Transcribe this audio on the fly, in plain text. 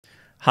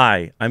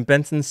Hi, I'm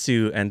Benson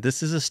Hsu, and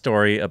this is a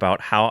story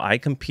about how I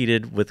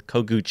competed with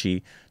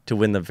Koguchi to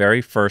win the very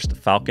first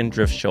Falken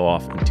Drift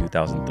Showoff in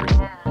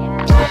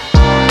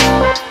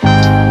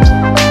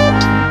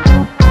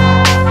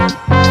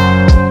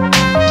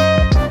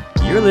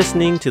 2003. You're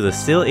listening to the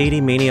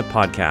Sileightymania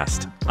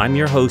podcast. I'm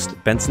your host,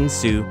 Benson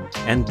Hsu,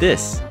 and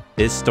this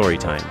is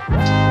Storytime.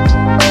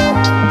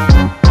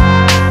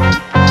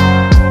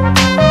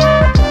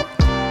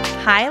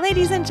 Hi,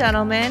 ladies and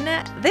gentlemen.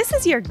 This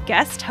is your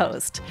guest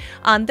host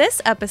on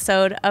this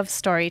episode of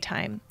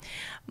Storytime.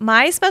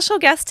 My special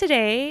guest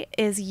today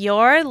is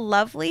your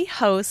lovely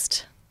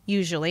host,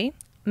 usually,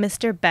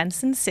 Mr.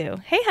 Benson Hsu.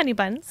 Hey, honey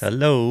buns.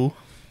 Hello.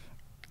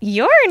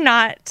 You're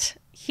not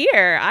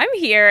here. I'm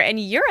here, and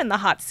you're in the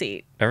hot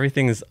seat.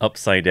 Everything is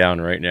upside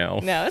down right now.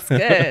 No, it's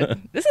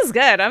good. This is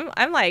good.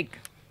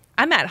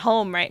 I'm at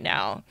home right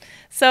now.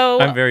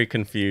 So I'm very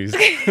confused.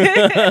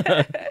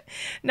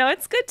 No,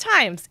 it's good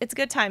times. It's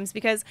good times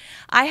because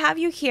I have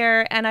you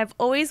here and I've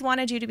always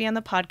wanted you to be on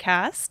the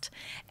podcast.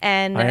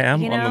 And I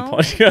am on the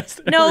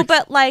podcast. No,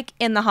 but like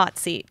in the hot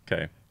seat.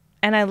 Okay.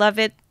 And I love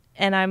it.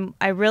 And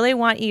I really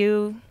want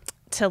you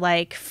to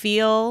like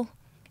feel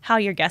how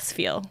your guests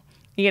feel,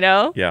 you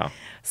know? Yeah.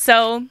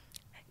 So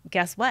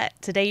guess what?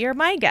 Today you're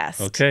my guest.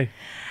 Okay.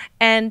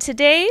 And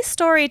today's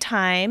story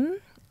time,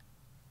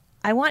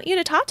 I want you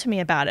to talk to me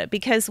about it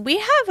because we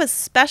have a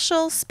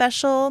special,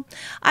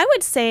 I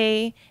would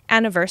say,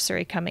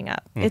 anniversary coming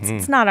up. Mm-hmm.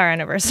 It's not our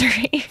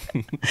anniversary,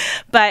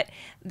 but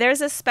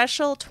there's a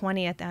special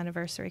 20th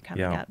anniversary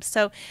coming up.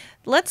 So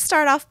let's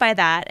start off by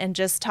that and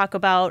just talk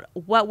about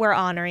what we're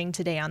honoring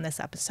today on this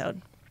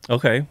episode.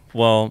 Okay.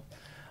 Well,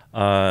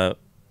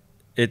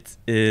 it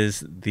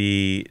is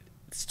the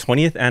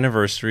 20th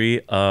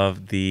anniversary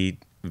of the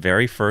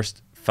very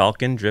first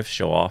Falken Drift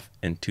Showoff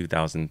in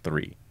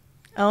 2003.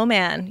 Oh,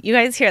 man. You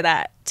guys hear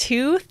that?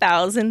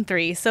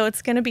 2003. So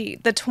it's going to be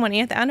the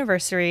 20th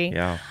anniversary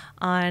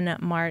on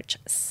March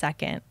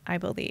 2nd, I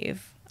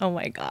believe. Oh,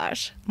 my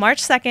gosh.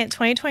 March 2nd,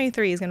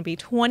 2023 is going to be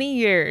 20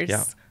 years.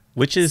 Yeah.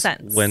 Which is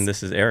since. when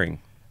this is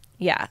airing.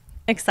 Yeah.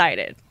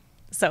 Excited.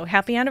 So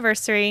happy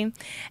anniversary.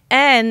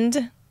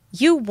 And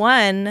you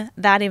won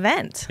that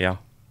event. Yeah.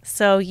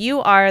 So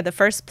you are the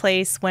first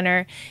place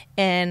winner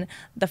in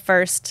the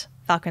first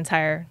Falken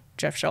Tire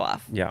Drift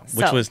Showoff. Yeah.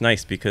 Which was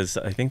nice because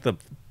I think the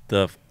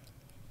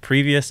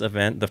previous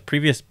event, the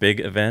previous big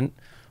event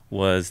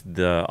was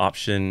the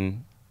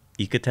option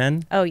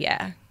Ikaten. Oh,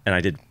 yeah. And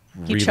I did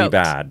You really choked.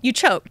 bad. You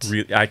choked.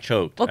 I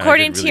choked. Well,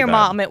 according to your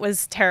mom, it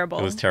was terrible.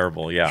 It was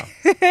terrible, yeah.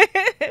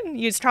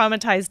 You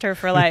traumatized her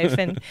for life,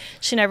 and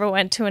she never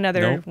went to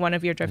another one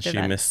of your drift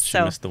events.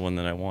 She missed the one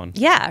that I won.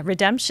 Yeah,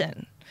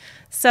 redemption.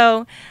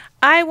 So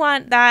I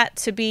want that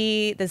to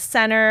be the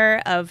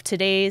center of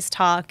today's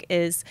talk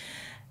is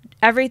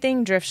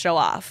everything Drift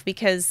Showoff,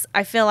 because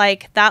I feel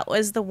like that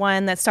was the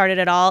one that started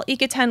it all.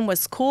 Ikaten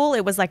was cool.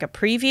 It was like a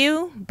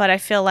preview, but I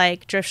feel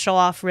like Drift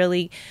Showoff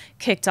really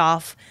kicked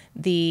off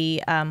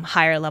the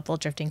higher level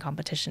drifting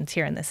competitions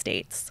here in the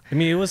States. I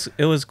mean,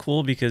 it was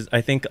cool because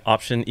I think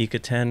option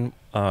Ikaten,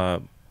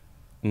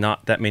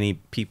 not that many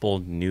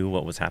people knew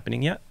what was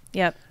happening yet.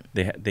 Yep.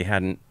 They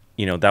hadn't,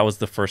 that was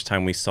the first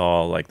time we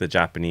saw like the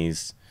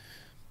Japanese,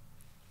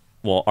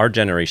 well, our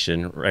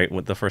generation,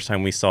 right? The first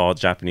time we saw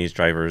Japanese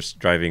drivers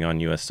driving on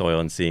U.S. soil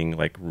and seeing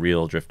like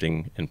real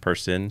drifting in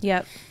person.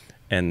 Yep.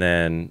 And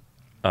then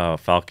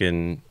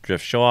Falken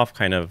Drift Showoff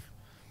kind of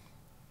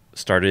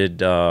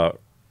started,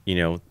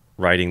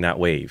 riding that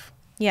wave.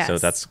 Yes. So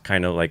that's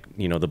kind of like,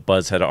 the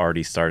buzz had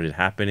already started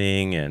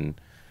happening and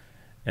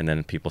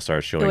then people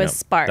started showing up. It was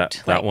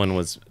sparked. That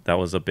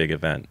was a big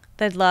event.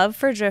 The love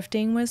for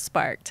drifting was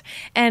sparked.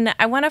 And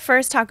I want to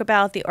first talk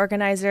about the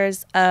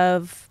organizers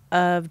of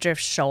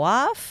Drift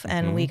Showoff,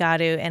 and we got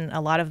to, and a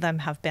lot of them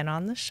have been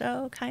on the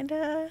show, kind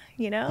of,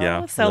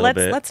 Yeah, so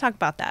let's talk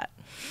about that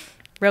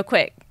real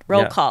quick.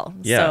 Roll call.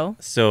 Yeah.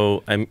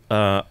 So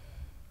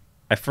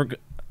I forgot.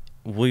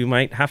 We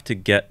might have to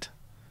get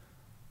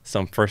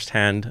some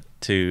firsthand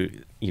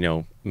to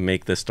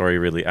make the story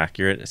really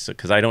accurate,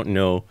 because I don't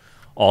know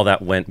all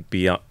that went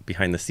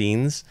behind the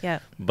scenes. Yeah.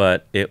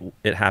 But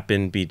it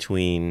happened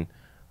between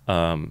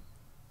Falken,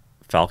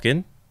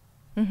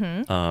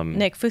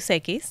 Nick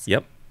Fousekis.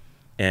 Yep.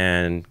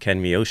 And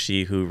Ken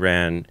Miyoshi, who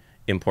ran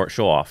Import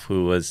Showoff,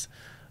 who was,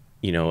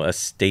 a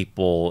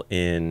staple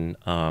in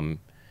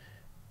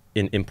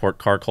import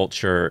car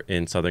culture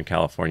in Southern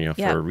California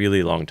for a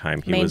really long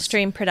time.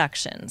 Mainstream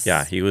productions.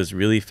 Yeah, he was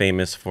really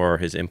famous for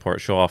his Import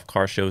Showoff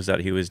car shows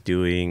that he was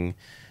doing.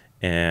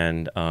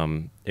 And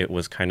it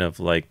was kind of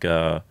like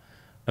a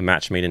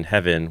match made in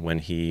heaven when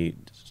he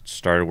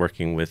started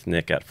working with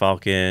Nick at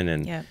Falken,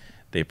 and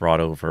they brought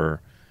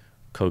over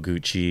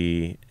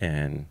Koguchi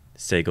and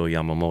Seigo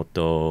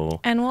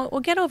Yamamoto. And we'll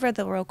get over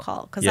the roll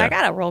call, because I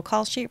got a roll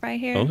call sheet right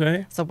here.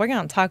 Okay. So we're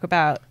going to talk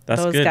about those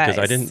guys. That's good, because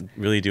I didn't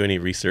really do any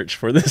research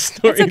for this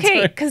story. It's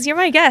okay, because you're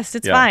my guest.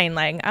 It's fine.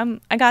 Like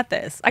I got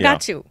this. I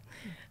got you.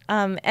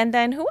 And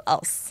then who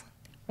else?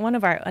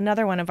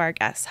 Another one of our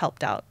guests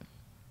helped out.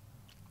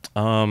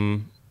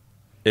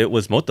 It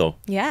was Moto.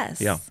 Yes.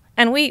 Yeah.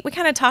 And we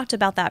kind of talked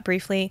about that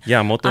briefly.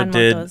 Yeah, Moto on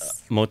did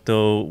Motos.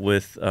 Moto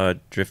with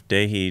Drift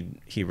Day.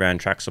 He ran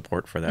track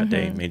support for that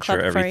day. Made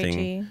Club sure for everything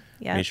AG.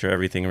 Yeah. made sure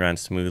everything ran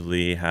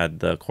smoothly. Had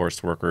the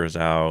course workers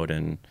out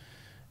and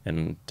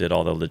did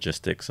all the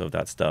logistics of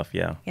that stuff.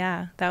 Yeah.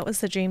 Yeah, that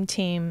was the dream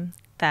team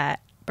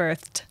that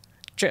birthed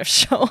Drift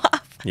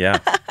Showoff. Yeah.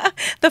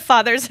 The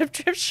fathers of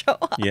Drift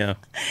Showoff. Yeah.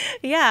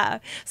 Yeah.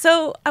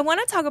 So I want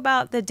to talk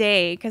about the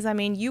day because, I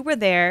mean, you were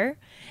there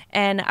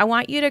and I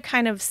want you to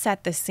kind of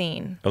set the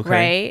scene, Okay.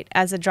 right?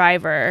 As a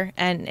driver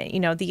and, you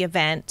know, the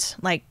event.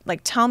 Like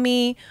tell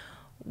me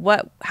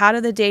how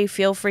did the day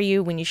feel for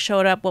you when you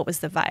showed up? What was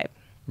the vibe?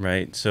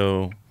 Right.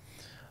 So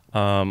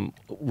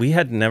we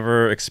had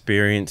never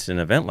experienced an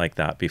event like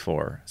that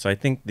before. So I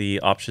think the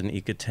option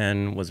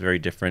Ikaten was very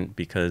different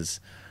because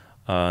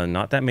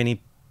not that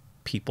many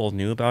people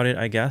knew about it,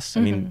 I guess.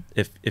 I mean,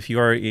 if you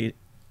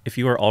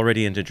are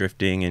already into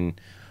drifting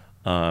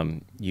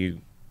and you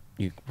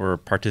were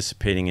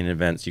participating in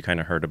events, you kind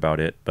of heard about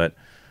it. But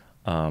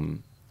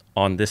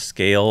on this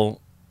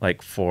scale,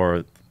 like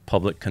for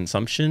public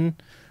consumption,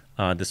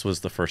 this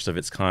was the first of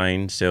its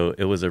kind. So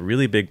it was a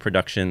really big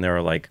production. There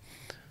were like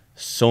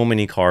so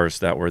many cars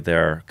that were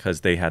there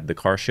because they had the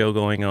car show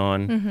going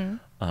on.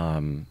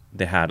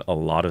 They had a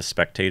lot of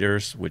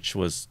spectators, which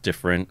was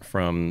different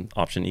from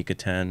option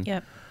Ikaten.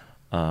 Yep.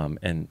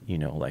 And, you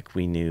know, like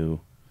we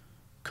knew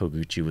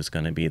Koguchi was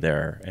going to be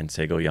there and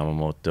Seigo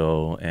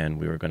Yamamoto, and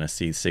we were going to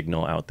see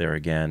Signal out there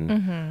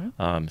again.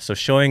 So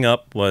showing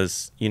up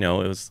was, you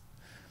know, it was,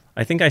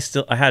 I think I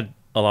had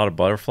a lot of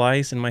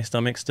butterflies in my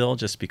stomach still,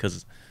 just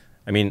because,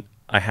 I mean,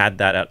 I had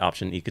that at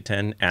option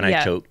Ikaten and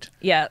I choked.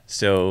 Yeah.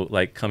 So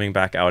like coming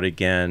back out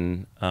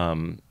again,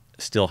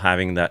 still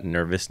having that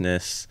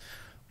nervousness,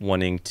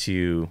 wanting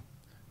to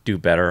do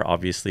better,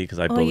 obviously, because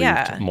I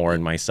believed more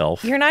in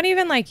myself. You're not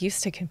even like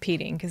used to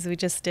competing because we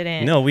just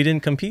didn't. No, we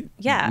didn't compete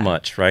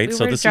much, right?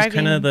 So this was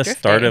kind of the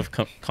start of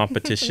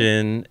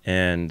competition.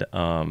 And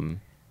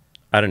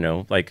I don't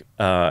know, like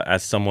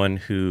as someone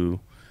who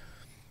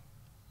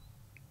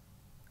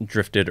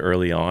drifted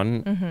early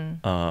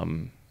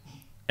on,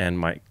 and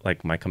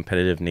my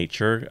competitive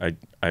nature,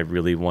 I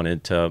really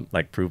wanted to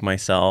like prove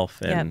myself.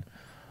 And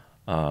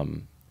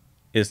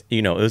it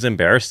was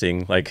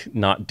embarrassing, like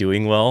not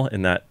doing well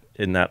in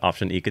that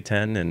option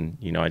Ikaten, and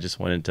you know I just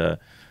wanted to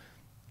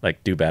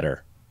like do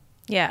better.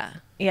 Yeah.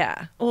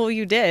 Well,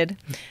 you did.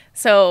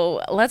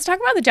 So let's talk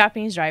about the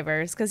Japanese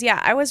drivers, because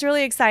I was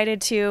really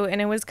excited too,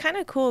 and it was kind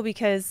of cool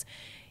because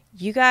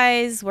you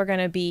guys were going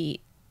to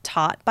be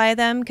taught by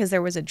them because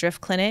there was a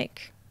drift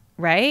clinic,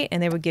 right?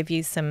 And they would give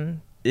you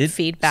some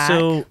feedback.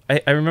 So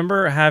I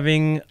remember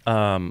having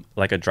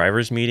like a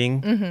driver's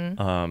meeting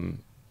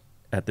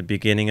at the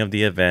beginning of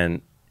the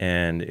event,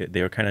 and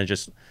they were kind of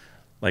just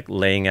like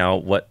laying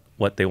out what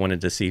they wanted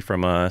to see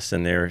from us,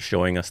 and they're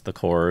showing us the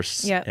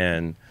course.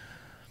 And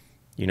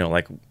you know,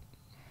 like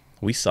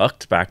we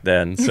sucked back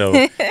then,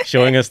 so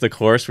showing us the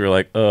course, we were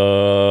like,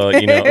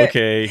 you know,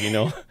 okay, you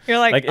know, you're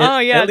like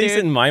at least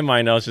in my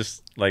mind, I was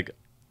just like,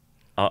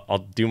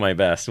 I'll do my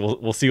best.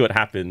 We'll see what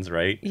happens,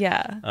 right?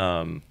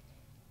 And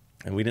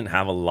we didn't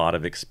have a lot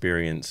of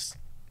experience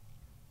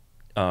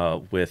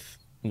with.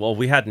 Well,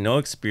 we had no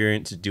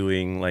experience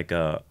doing like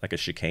a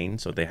chicane,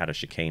 so they had a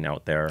chicane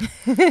out there.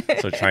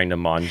 So trying to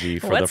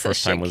manji for the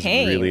first time was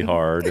really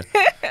hard.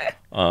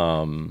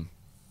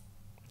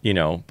 You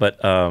know,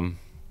 but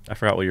I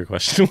forgot what your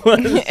question was.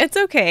 It's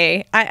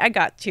okay. I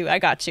got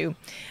you.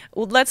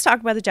 Well, let's talk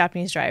about the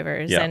Japanese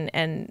drivers.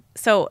 And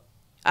so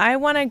I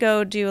want to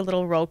go do a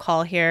little roll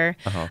call here.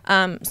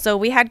 So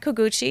we had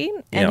Koguchi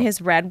and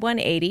his red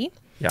 180.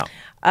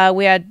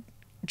 We had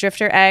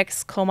Drifter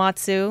X,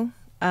 Komatsu,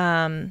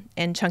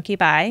 and Chunky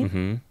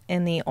Bai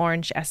in the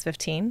orange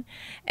S15,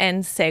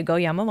 and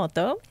Seigo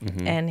Yamamoto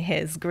and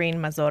his green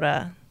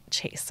Mazora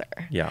Chaser.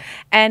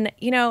 And,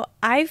 you know,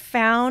 I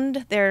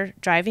found their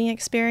driving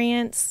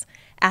experience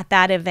at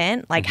that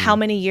event, like how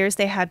many years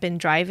they had been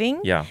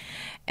driving.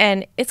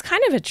 And it's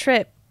kind of a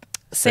trip.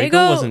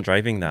 Seigo wasn't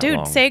driving that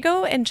long.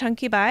 Seigo and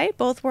Chunky Bai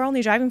both were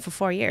only driving for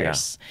 4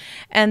 years.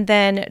 And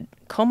then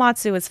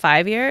Komatsu was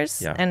 5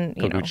 years. And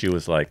Koguchi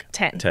was like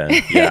 10. So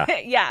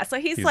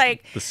he's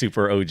like the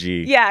super OG.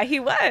 Yeah, he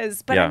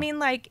was. But I mean,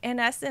 like, in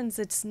essence,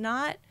 it's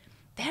not,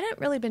 they hadn't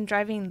really been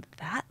driving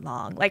that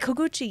long. Like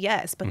Koguchi,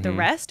 yes, but the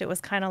rest, it was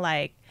kind of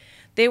like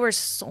they were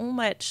so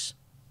much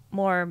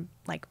more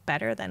like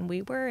better than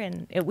we were,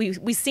 and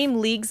we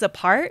seem leagues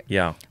apart.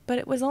 But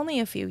it was only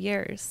a few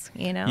years,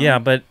 you know.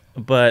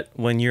 But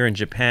when you're in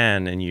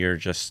Japan and you're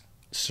just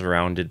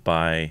surrounded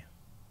by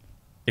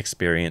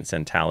experience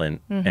and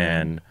talent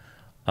and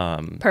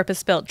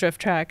purpose-built drift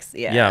tracks.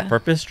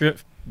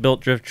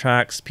 Purpose-built drift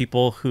tracks,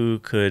 people who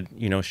could,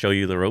 you know, show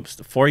you the ropes.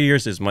 4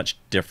 years is much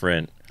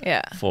different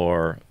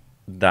for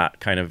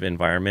that kind of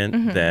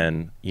environment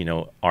than, you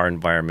know, our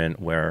environment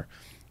where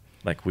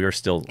like we were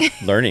still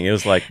learning. It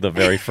was like the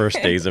very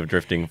first days of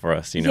drifting for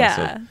us, you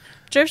know.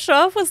 Drift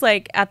Showoff was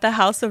like at the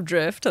House of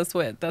Drift. That's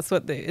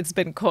what it's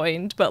been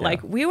coined. But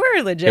like we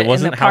were legit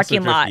in the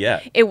parking lot.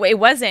 Yet. It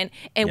wasn't,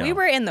 and we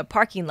were in the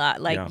parking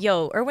lot. Like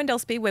Irwindale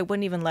Speedway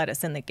wouldn't even let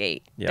us in the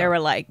gate. They were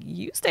like,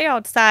 "You stay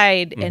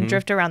outside and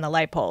drift around the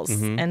light poles."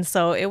 And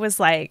so it was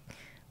like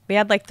we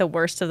had like the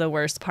worst of the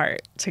worst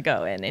part to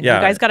go in, and you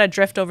guys got to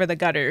drift over the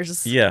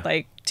gutters. Yeah,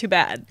 like too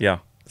bad. Yeah.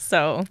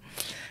 So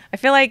I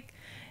feel like.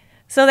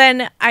 So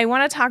then I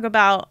want to talk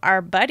about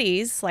our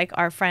buddies, like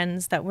our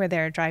friends that were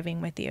there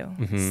driving with you.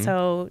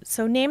 So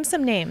name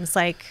some names,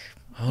 like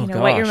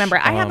what you remember.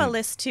 I have a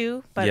list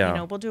too, but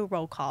we'll do a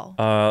roll call.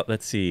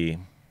 Let's see.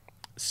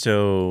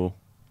 So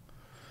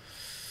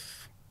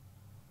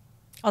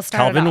I'll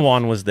start. Calvin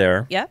Wan was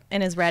there. Yep,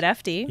 in his red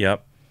FD.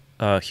 Yep.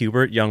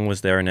 Hubert Young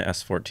was there in an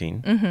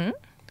S14.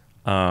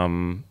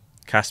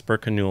 Casper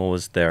Canule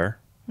was there.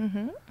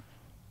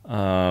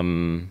 I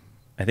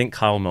think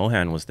Kyle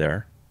Mohan was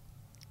there.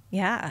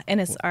 Yeah, and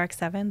it's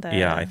RX-7.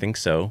 I think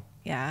so.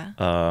 Yeah.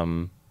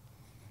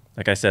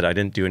 Like I said, I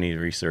didn't do any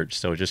research,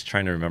 so just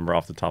trying to remember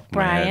off the top of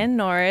my head. Brian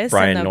Norris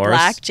in the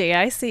black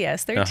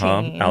JICS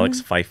 13.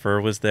 Alex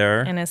Pfeiffer was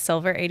there. And his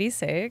silver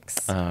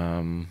 86.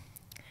 How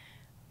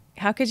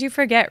could you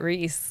forget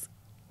Rhys?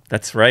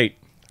 That's right.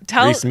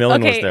 Rhys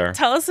Millen was there.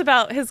 Tell us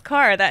about his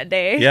car that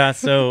day. Yeah,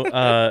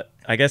 so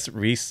I guess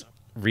Rhys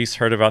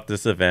heard about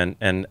this event,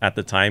 and at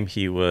the time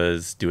he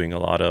was doing a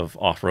lot of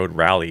off-road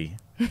rally.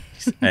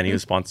 And he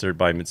was sponsored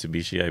by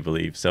Mitsubishi, I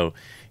believe. So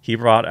he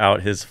brought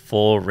out his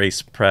full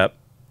race prep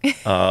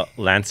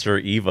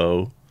Lancer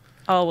Evo,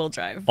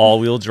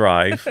 all-wheel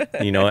drive,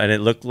 and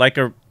it looked like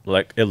a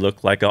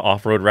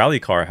off-road rally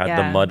car. It had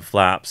the mud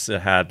flaps.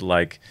 It had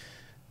like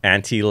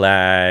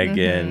anti-lag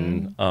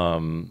and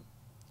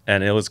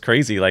it was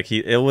crazy. Like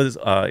he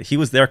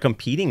was there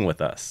competing with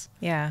us.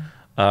 Yeah.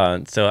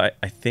 So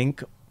I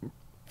think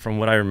from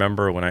what I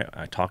remember when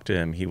I talked to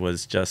him, he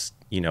was just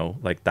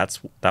like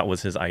that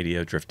was his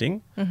idea of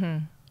drifting.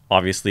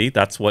 Obviously,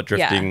 that's what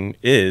drifting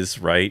is,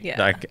 right?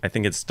 Yeah. I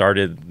think it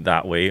started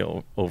that way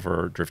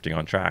over drifting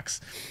on tracks.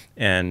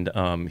 And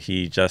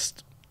he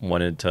just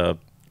wanted to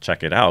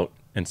check it out.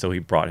 And so he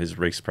brought his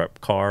race prep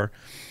car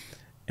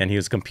and he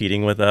was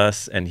competing with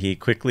us. And he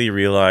quickly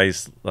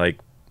realized like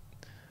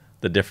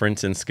the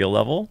difference in skill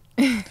level.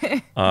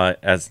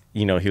 As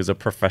he was a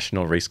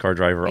professional race car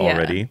driver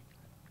already.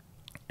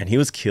 And he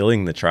was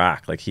killing the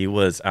track. Like he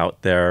was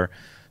out there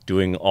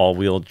doing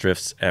all-wheel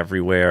drifts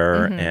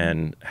everywhere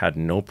and had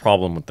no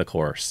problem with the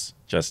course.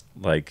 Just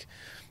like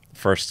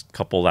first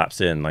couple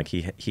laps in, like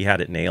he had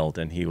it nailed,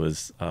 and he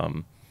was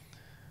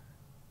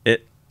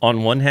it.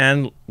 On one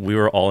hand, we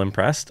were all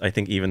impressed. I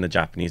think even the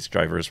Japanese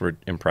drivers were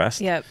impressed.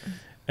 Yep.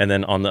 And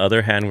then on the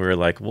other hand, we were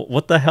like,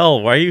 "What the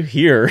hell? Why are you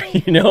here?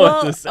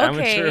 At this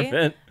amateur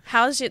event?"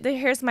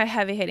 Here's my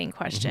heavy-hitting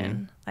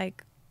question.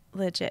 Like,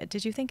 legit,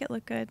 did you think it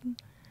looked good?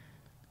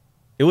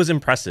 It was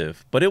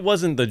impressive, but it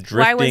wasn't the drifting.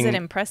 Why was it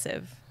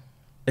impressive?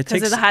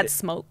 Because it had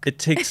smoke. It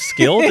takes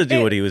skill to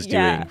do what he was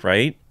doing,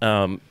 right?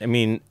 I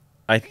mean,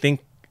 I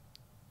think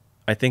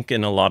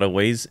in a lot of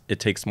ways it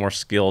takes more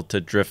skill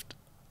to drift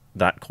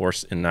that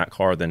course in that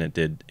car than it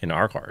did in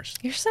our cars.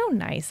 You're so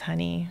nice,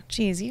 honey.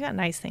 Jeez, you got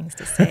nice things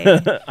to say.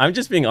 I'm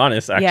just being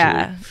honest, actually.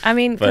 Yeah, I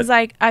mean, because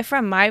I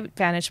from my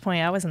vantage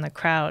point, I was in the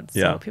crowd,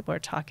 so people are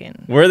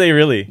talking. Were they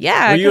really?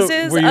 Yeah,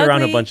 were you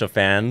around a bunch of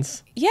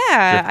fans?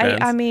 Yeah,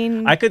 I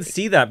mean, I could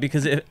see that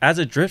because as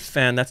a drift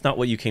fan, that's not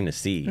what you came to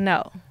see.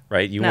 No.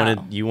 Right? You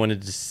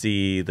wanted to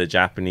see the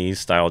Japanese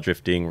style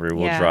drifting, rear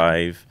wheel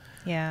drive.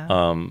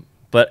 Yeah.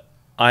 But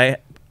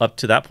up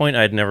to that point,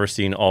 I had never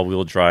seen all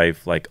wheel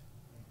drive like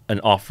an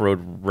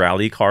off-road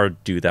rally car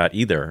do that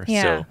either.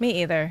 Yeah, so.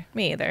 me either.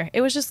 It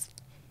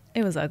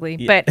was ugly,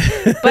 but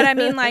I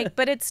mean, like,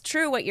 but it's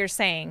true what you're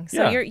saying.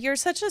 So you're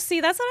such a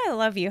that's what I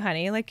love you,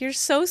 honey. Like you're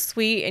so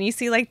sweet, and you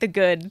see like the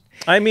good.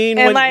 I mean,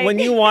 when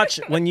you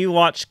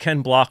watch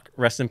Ken Block,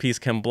 rest in peace,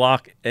 Ken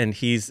Block, and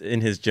he's in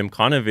his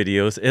Gymkhana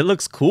videos, it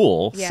looks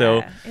cool. Yeah,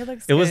 so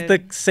it was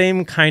the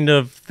same kind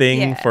of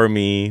thing for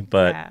me,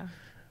 but. Yeah.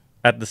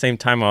 At the same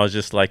time, I was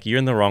just like, you're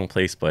in the wrong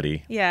place,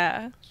 buddy.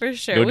 Yeah, for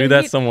sure. Go do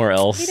that somewhere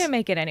else. He didn't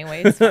make it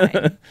anyway. It's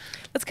fine.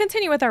 Let's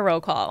continue with our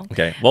roll call.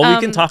 Okay. Well, we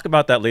can talk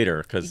about that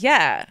later. Cause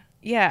yeah.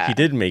 He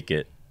did make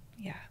it.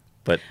 Yeah.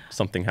 But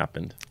something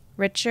happened.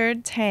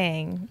 Richard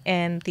Tang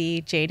and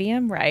the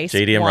JDM Rice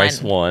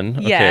Rice won.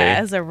 Okay. Yeah,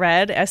 as a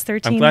red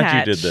S13 I'm glad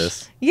hatch. you did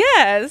this.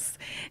 Yes.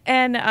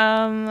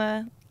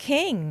 And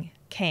King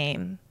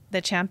came. The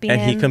champion,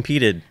 and he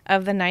competed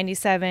of the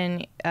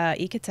 '97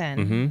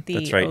 Ikaten.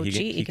 That's right. OG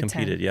he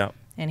competed. Yeah,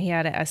 and he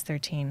had an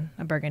S13,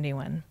 a burgundy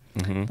one.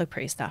 Looked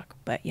pretty stock,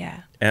 but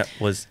yeah. I'm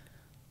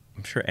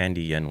sure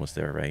Andy Yen was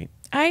there, right?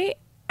 I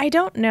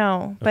don't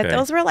know, but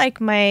those were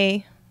like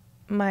my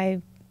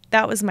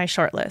that was my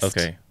short list.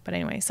 Okay. But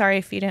anyway, sorry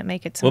if you didn't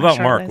make it to. What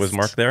about Mark? Was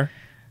Mark there?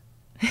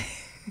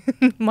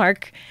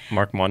 Mark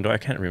Mondo. I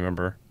can't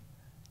remember.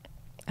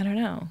 I don't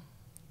know.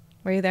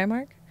 Were you there,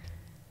 Mark?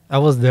 I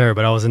was there,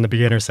 but I was in the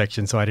beginner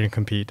section, so I didn't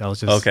compete. I was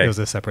just Okay. It was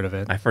a separate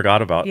event. I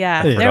forgot about. Yeah,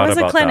 I there forgot was a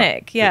about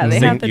clinic. that. Yeah, they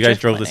Same- have the you guys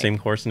drift drove the clinic. same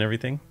course and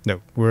everything.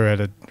 No, we're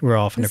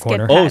off in The the skid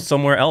corner. pad. Oh,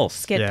 somewhere else.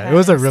 Skid Yeah, pad it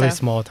was a and really stuff.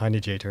 small, tiny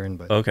J turn,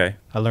 but Okay.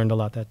 I learned a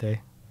lot that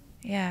day.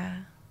 Yeah,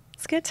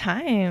 it's good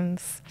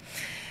times.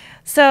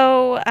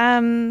 So,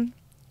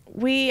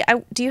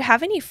 do you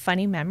have any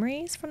funny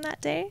memories from that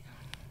day?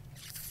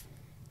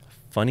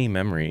 Funny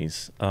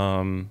memories.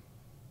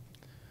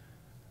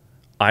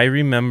 I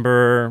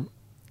remember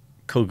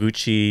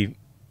Koguchi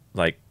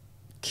like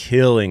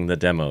killing the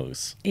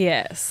demos.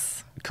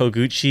 Yes.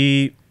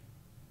 Koguchi.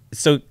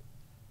 So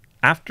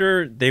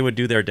after they would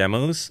do their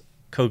demos,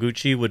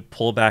 Koguchi would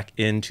pull back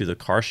into the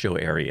car show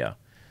area.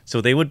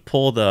 So they would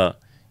pull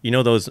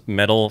those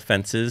metal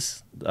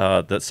fences,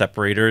 the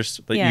separators,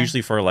 but Yeah.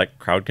 usually for like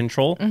crowd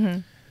control. Mm-hmm.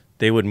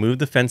 They would move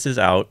the fences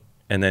out,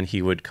 and then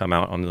he would come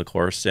out onto the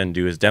course and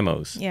do his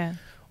demos. Yeah.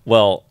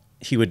 Well,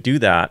 he would do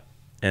that,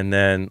 and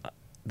then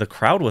the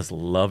crowd was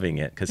loving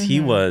it because he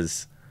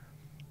was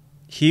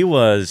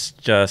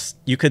just,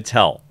 you could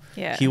tell.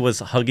 Yeah. He was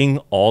hugging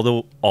all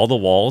the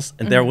walls,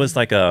 and there was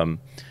like on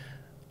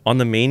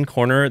the main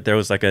corner there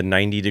was like a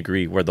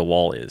 90-degree where the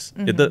wall is.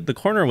 The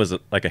corner was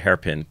like a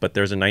hairpin, but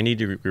there's a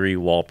 90-degree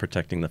wall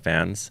protecting the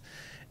fans,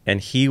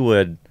 and he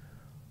would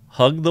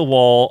hug the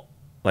wall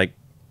like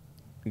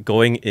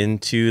going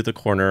into the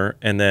corner,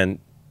 and then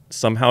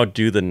somehow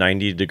do the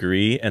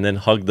 90-degree and then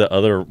hug the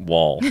other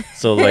wall.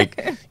 So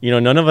like,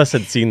 none of us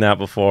had seen that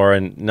before,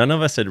 and none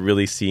of us had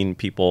really seen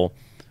people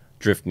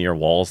drift near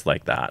walls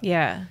like that.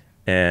 Yeah.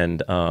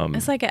 And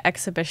It's like an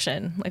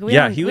exhibition. Like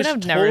he was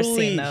we've never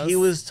seen those. He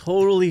was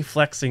totally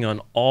flexing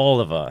on all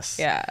of us.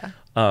 Yeah.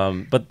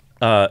 But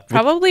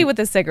Probably with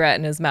a cigarette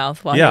in his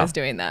mouth while he was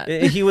doing that.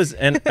 He was,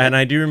 and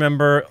I do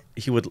remember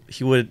he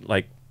would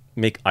like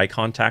make eye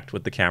contact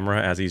with the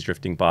camera as he's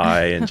drifting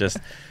by and just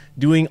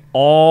doing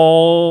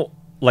all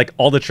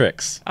the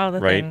tricks, All the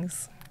right?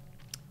 things.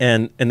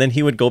 And then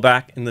he would go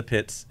back in the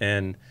pits,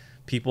 and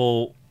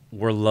people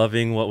were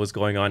loving what was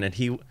going on. And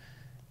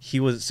he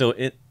was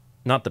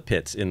not the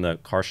pits, in the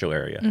car show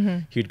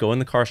area. He'd go in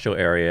the car show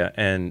area,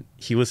 and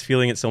he was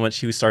feeling it so much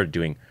he started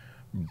doing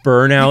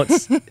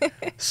burnouts,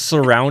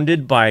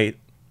 surrounded by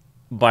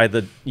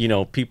the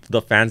people,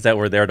 the fans that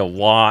were there to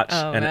watch,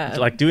 and man.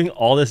 like doing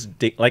all this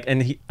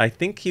and I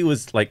think he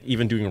was like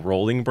even doing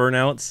rolling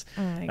burnouts.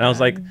 And I was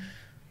like,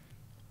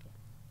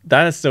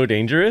 that is so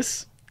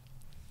dangerous.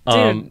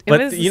 Dude, it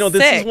but was this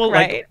is sick, what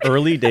right? like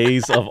early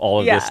days of all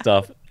of Yeah. this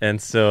stuff, and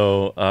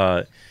so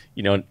that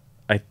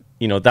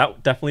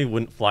definitely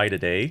wouldn't fly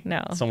today.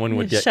 No. Someone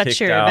would You'd get shut kicked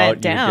your out.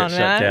 event down, you would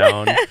get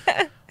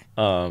shut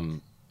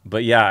down.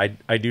 But yeah,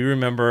 I do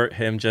remember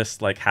him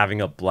just like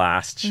having a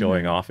blast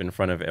showing off in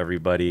front of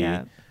everybody.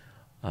 Yeah.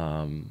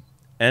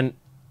 And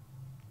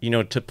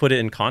to put it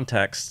in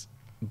context,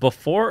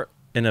 before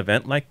an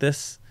event like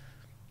this,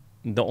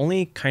 the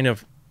only kind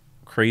of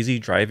crazy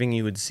driving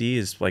you would see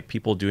is like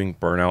people doing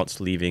burnouts,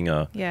 leaving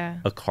a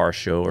car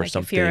show or Like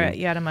something. if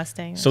you had a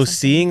Mustang. Or So something.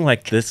 seeing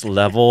like this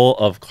level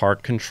of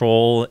cart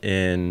control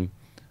in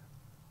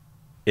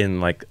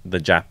like the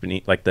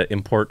Japanese, like the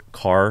import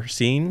car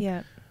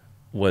scene,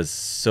 was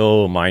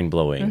so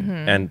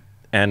mind-blowing.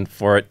 And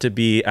for it to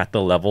be at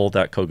the level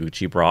that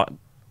Koguchi brought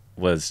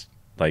was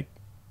like,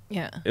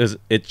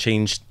 it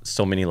changed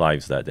so many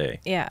lives that day.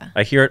 Yeah.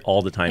 I hear it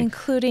all the time,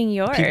 Including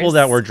yours. people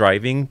that were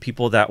driving,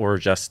 people that were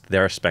just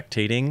there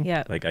spectating.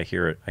 Yeah. Like I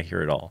hear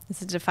it all.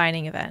 It's a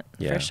defining event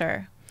Yeah. for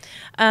sure.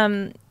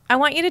 I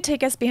want you to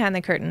take us behind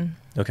the curtain.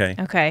 Okay.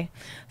 Okay.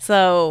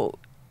 So,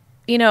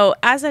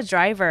 as a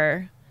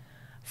driver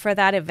for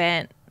that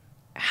event,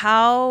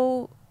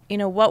 how,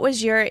 what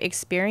was your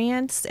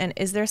experience? And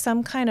is there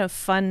some kind of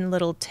fun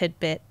little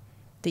tidbit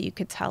that you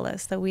could tell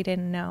us that we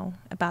didn't know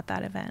about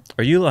that event?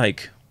 Are you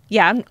like,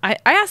 Yeah, I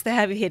asked the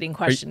heavy hitting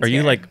questions. are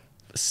you here. like,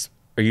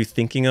 are you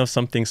thinking of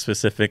something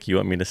specific you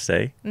want me to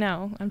say?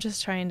 No, I'm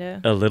just trying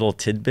to. A little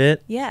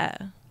tidbit? Yeah.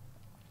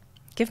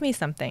 Give me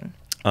something.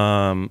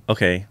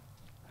 Okay.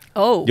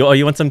 Oh.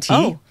 You want some tea?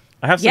 Oh.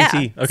 I have some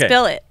tea. Okay.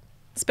 Spill it.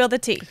 Spill the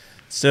tea.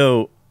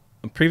 So,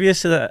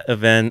 previous to that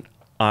event,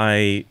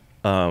 I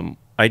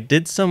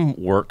did some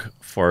work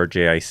for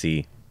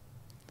JIC,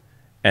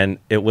 and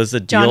it was a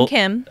deal. John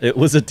Kim. It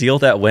was a deal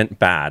that went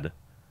bad,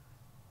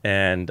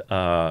 and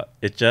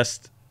it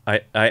just I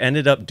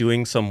ended up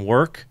doing some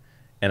work,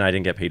 and I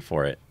didn't get paid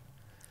for it.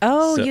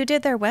 Oh, So- you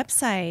did their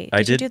website. I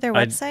Did you did do their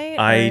website?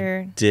 I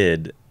or?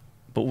 did,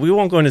 but we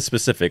won't go into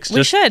specifics.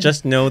 We should.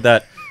 Just know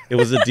that it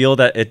was a deal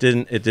that it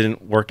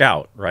didn't work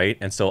out, right?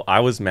 And so I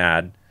was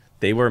mad.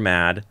 They were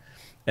mad,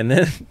 and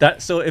then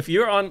so if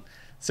you're on.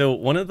 So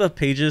one of the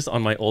pages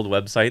on my old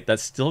website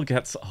that still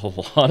gets a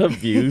lot of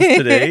views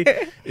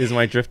today is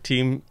my Drift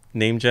Team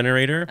name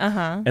generator.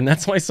 And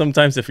that's why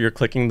sometimes if you're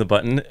clicking the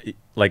button,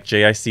 like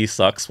JIC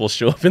sucks will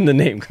show up in the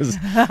name because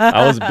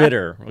I was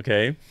bitter,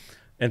 okay?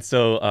 And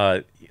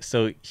so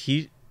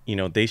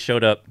they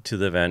showed up to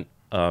the event.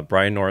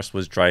 Brian Norris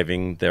was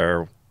driving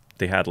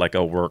they had like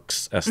a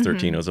Works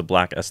S13. It was a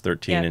black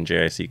S13 in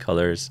JIC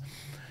colors.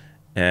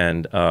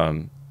 And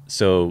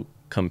so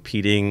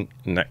competing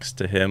next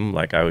to him,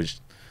 like I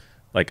was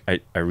like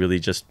I really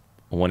just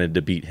wanted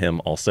to beat him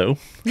also.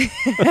 And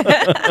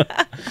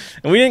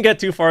we didn't get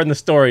too far in the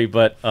story,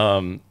 but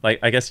like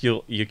I guess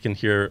you can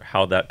hear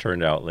how that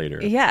turned out later.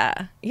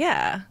 Yeah,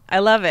 yeah, I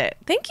love it.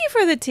 Thank you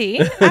for the tea.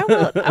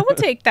 I will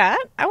take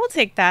that. I will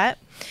take that.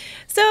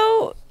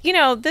 So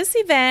this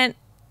event,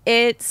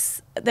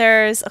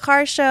 there's a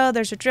car show,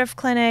 there's a drift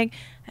clinic,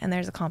 and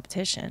there's a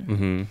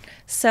competition.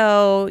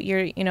 So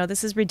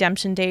this is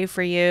redemption day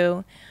for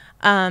you.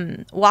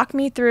 Walk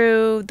me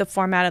through the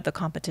format of the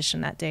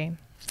competition that day.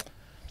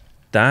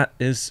 That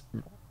is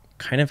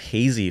kind of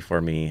hazy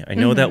for me. I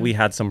know that we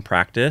had some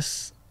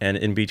practice, and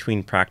in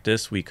between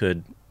practice, we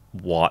could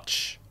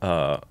watch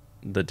the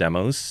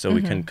demos, so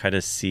we can kind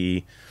of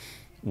see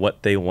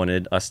what they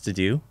wanted us to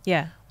do.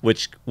 Yeah.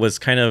 Which was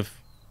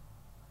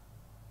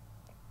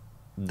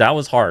that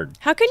was hard.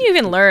 How can you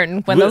even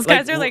learn when those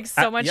guys are like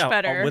so much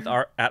better?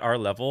 At our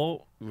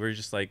level, we were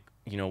just like,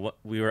 what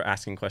we were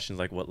asking questions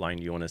like, what line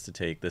do you want us to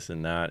take, this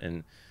and that,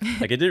 and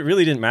like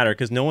really didn't matter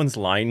because no one's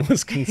line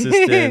was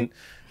consistent.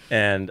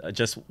 And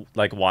just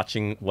like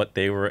watching what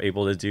they were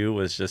able to do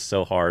was just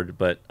so hard.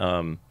 But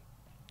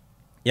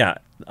yeah,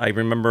 I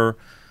remember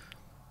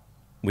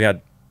we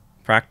had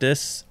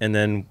practice and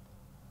then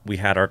we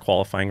had our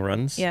qualifying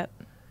runs. Yep.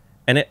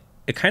 And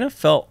it kind of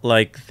felt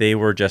like they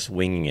were just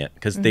winging it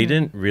because they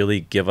didn't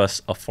really give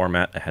us a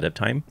format ahead of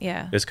time.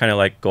 Yeah. It was kind of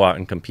like go out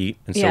and compete.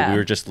 And so we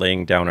were just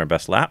laying down our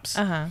best laps.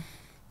 And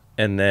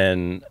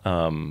then...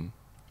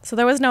 so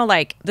there was no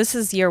like, this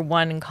is year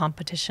one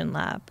competition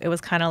lap. It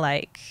was kind of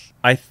like...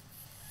 I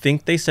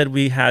think they said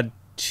we had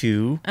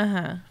 2.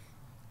 And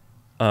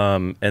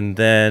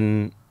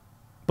then,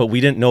 but we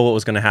didn't know what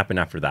was going to happen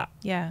after that.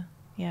 Yeah,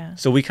 yeah.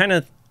 So we kind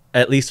of,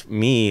 at least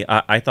me,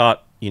 I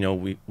thought,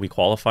 we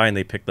qualify and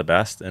they pick the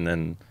best,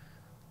 and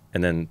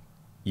then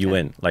you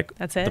win. Like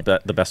that's it.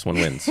 The best one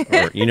wins.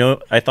 Or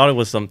I thought it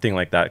was something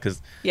like that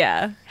because.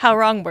 Yeah. How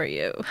wrong were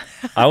you?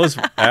 I was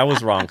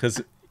wrong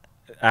because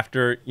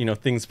after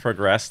things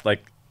progressed,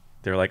 like.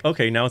 They're like,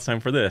 okay, now it's time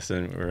for this,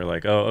 and we're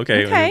like, oh,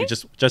 okay. And we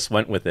just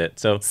went with it.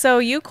 So so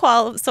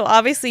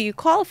obviously you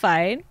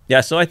qualified.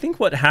 Yeah. So I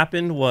think what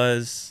happened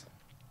was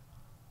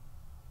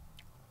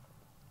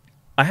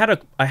I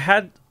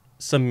had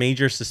some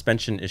major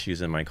suspension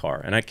issues in my car,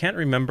 and I can't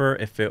remember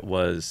if it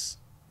was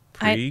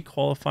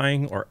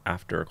pre-qualifying or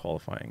after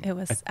qualifying. It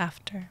was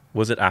after.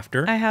 Was it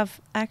after? I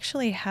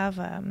actually have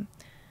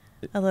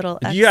a little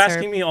excerpt. You're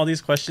asking me all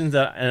these questions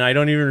and I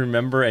don't even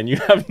remember, and you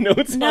have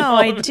notes. No,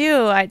 I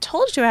do. I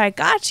told you I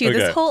got you Okay.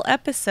 this whole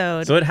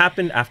episode. So it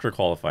happened after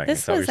qualifying.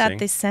 This was at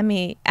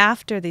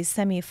after the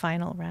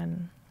semi-final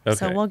run. Okay.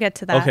 So we'll get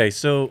to that. Okay,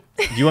 so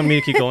do you want me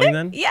to keep going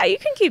then? Yeah, you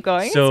can keep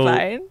going. So, it's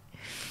fine.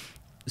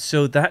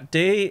 So that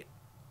day,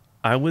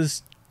 I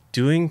was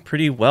doing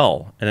pretty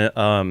well, and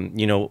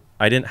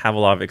I didn't have a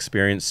lot of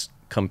experience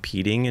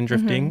competing in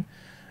drifting,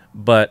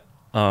 but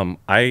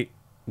I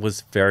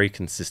was very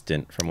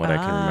consistent from what I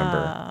can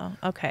remember.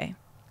 Okay.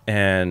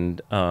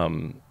 And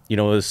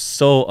it was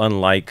so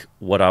unlike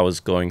what I was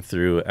going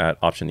through at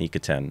Option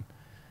Ikaten.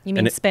 You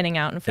mean spinning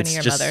out in front of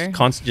your mother?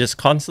 Just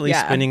constantly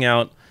spinning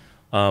out,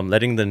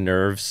 letting the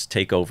nerves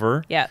take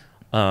over. Yeah.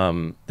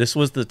 This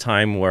was the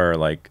time where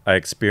like I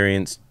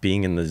experienced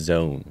being in the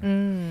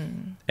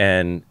zone,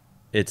 and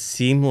it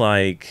seemed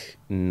like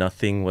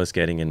nothing was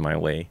getting in my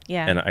way.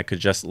 Yeah. And I could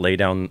just lay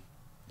down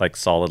like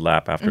solid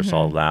lap after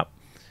solid lap.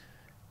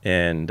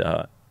 And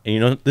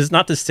this is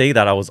not to say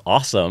that I was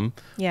awesome,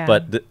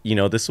 but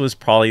this was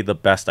probably the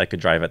best I could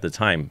drive at the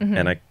time,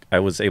 and I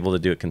was able to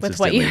do it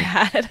consistently. With what you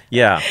had.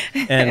 Yeah.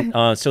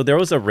 And so there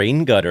was a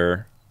rain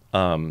gutter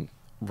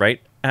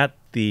right at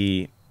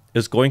it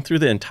was going through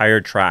the entire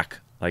track,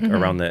 like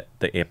around the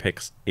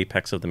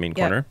apex of the main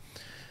corner.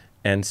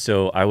 And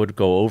so I would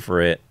go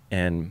over it,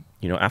 and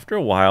after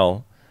a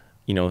while,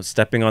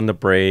 stepping on the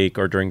brake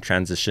or during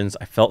transitions,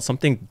 I felt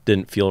something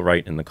didn't feel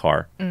right in the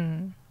car.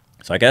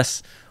 So I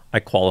guess I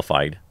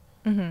qualified,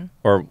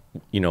 or,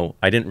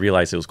 I didn't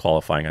realize it was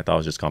qualifying. I thought it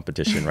was just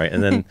competition, right?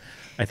 And then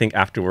I think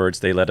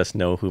afterwards they let us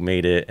know who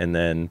made it. And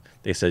then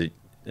they said,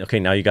 okay,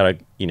 now you got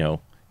to,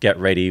 get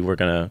ready. We're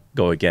going to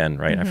go again,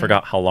 right? I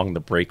forgot how long the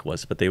break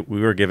was, but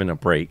we were given a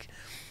break.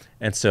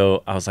 And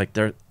so I was like,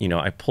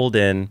 I pulled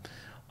in.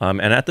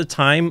 And at the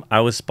time I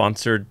was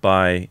sponsored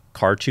by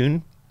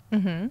Cartoon.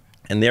 And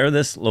they're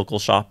this local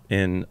shop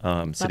in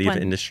City of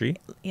Industry.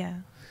 Yeah.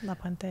 La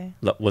Puente.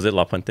 Was it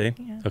La Puente?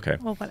 Yeah. Okay.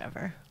 Well,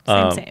 whatever.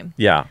 Same.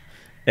 Yeah,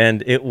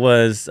 and it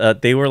was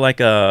they were like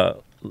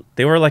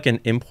an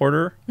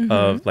importer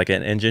of like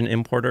an engine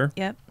importer.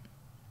 Yep.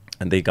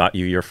 And they got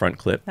you your front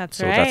clip.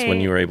 That's right. So that's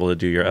when you were able to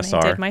do your SR.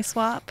 I did my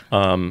swap.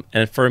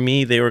 And for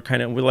me, they were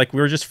kind of we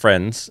were just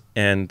friends,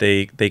 and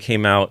they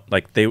came out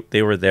like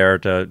they were there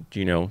to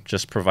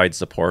just provide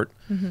support.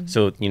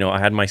 So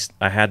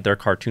I had their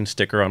cartoon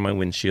sticker on my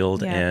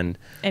windshield, and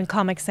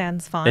Comic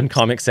Sans font. And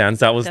Comic Sans,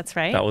 that's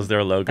right. That was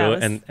their logo,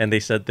 and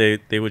they said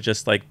they would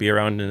just like be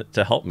around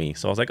to help me.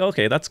 So I was like,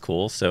 okay, that's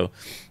cool. So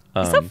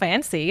so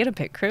fancy. You had a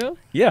pit crew.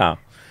 Yeah.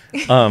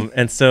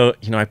 And so,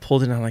 I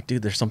pulled it and I'm like,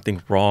 dude, there's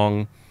something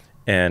wrong.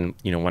 And,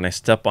 when I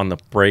step on the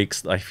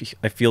brakes, I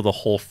feel the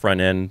whole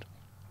front end,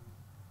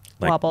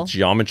 like wobble.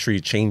 Geometry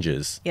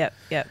changes. Yep.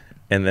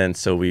 And then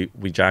so we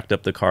jacked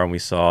up the car and we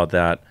saw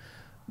that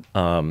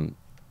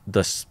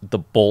the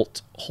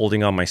bolt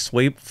holding on my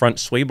front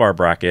sway bar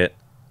bracket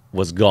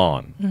was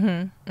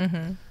gone.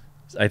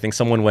 I think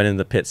someone went in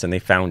the pits and they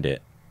found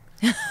it.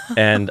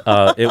 And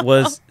it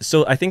was,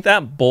 so I think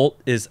that bolt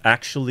is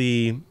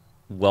actually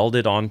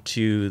welded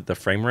onto the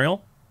frame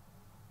rail,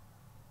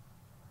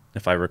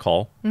 if I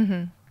recall.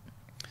 And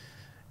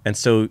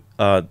so,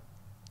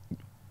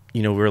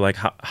 we were like,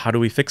 how do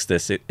we fix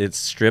this? It's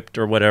stripped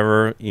or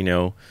whatever,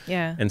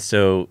 Yeah. And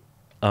so,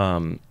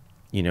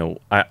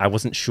 I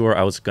wasn't sure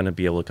I was going to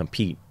be able to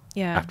compete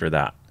after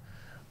that.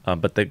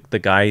 But the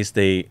guys,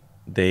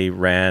 they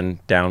ran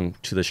down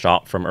to the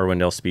shop from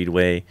Irwindale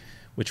Speedway,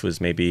 which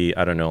was maybe,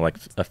 I don't know, like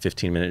a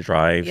 15-minute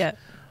drive,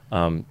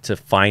 to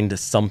find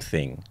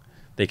something.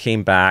 They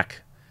came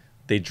back,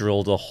 they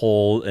drilled a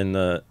hole in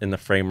the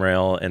frame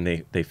rail, and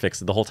they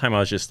fixed it. The whole time I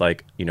was just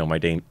like,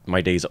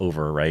 my day's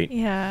over, right?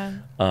 Yeah.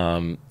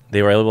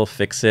 They were able to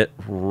fix it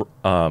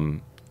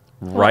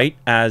right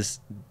as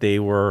they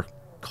were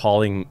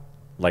calling,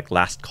 like,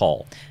 last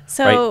call.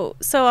 So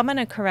I'm going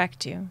to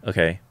correct you.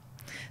 Okay.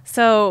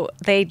 So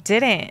they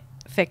didn't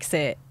fix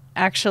it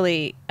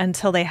actually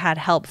until they had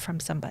help from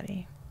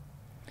somebody.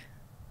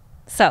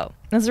 So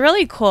it's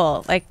really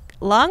cool. Like,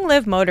 Long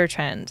Live Motor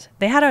Trend.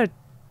 They had a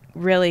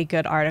really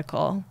good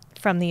article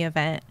from the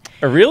event.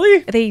 Really?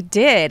 They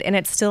did, and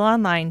it's still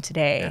online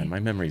today. Man, my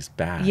memory's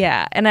bad.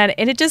 Yeah, and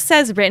it just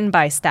says written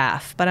by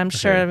staff, but I'm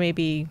sure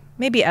maybe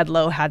Ed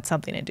Lowe had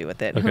something to do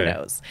with it. Okay. Who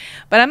knows?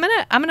 But I'm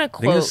gonna I think it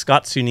quote. was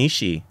Scott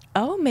Tsunishi.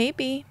 Oh,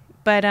 maybe.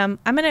 But I'm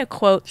gonna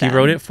quote. He them.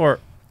 wrote it for,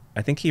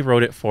 I think he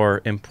wrote it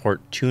for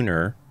Import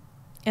Tuner.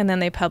 And then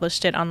they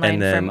published it online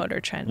for Motor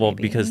Trend. Well,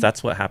 maybe. because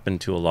that's what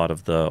happened to a lot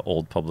of the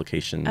old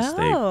publications.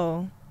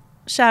 Oh.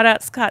 Shout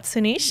out Scott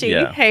Tsunishi.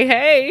 Yeah.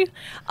 Hey.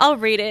 I'll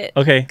read it.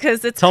 Okay.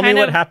 Because it's Tell me kind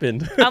what of-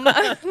 happened. let me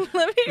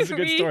It's a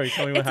good read. story.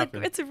 Tell me what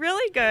happened. It's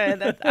really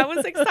good. I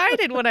was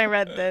excited when I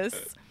read this.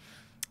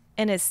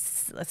 And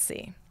let's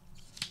see.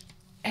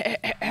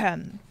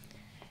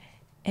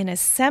 In a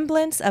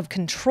semblance of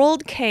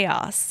controlled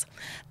chaos,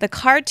 the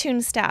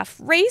cartoon staff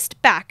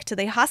raced back to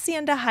the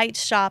Hacienda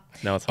Heights shop.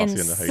 Now it's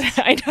Hacienda Heights.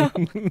 I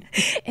know.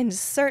 In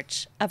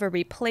search of a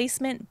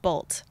replacement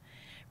bolt,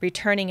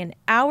 returning an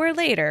hour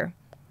later,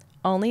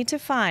 only to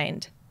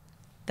find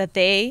that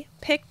they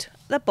picked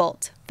the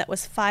bolt that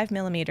was 5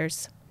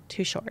 millimeters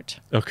too short.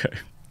 Okay.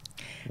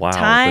 Wow.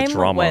 The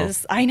drama.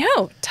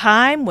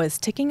 Time was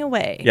ticking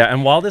away. Yeah,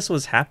 and while this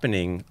was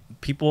happening,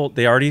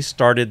 they already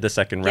started the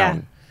second Yeah.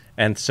 round.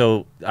 And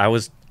so I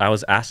was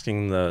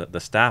asking the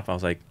staff, I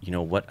was like,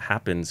 what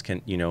happens?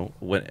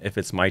 What if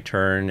it's my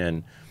turn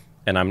and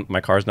my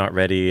car's not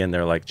ready, and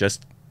they're like,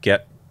 just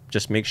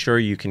make sure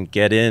you can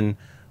get in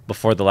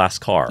before the last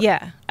car.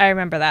 Yeah, I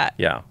remember that.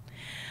 Yeah.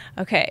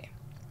 Okay.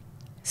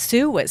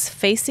 Hsu was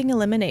facing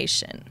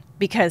elimination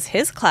because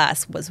his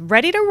class was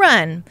ready to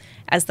run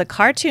as the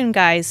cartoon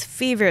guys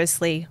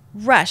feverishly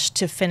rushed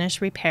to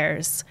finish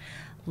repairs.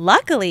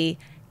 Luckily,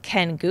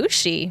 Ken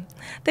Gushi,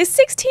 the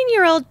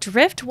 16-year-old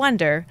drift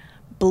wonder,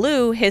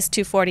 blew his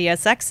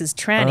 240SX's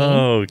tranny.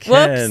 Oh,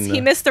 Ken. Whoops,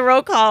 he missed the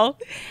roll call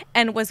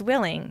and was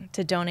willing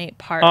to donate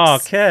parts Oh,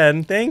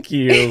 Ken, thank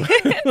you.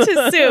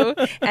 to Hsu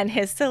and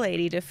his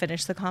Sileightymania to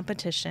finish the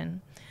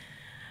competition.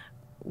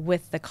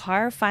 With the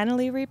car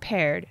finally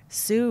repaired,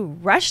 Hsu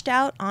rushed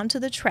out onto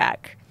the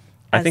track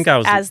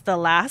as the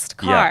last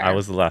car. Yeah, I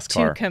was the last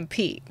car to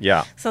compete.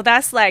 Yeah. So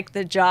that's like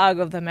the jog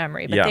of the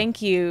memory. But Yeah.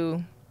 thank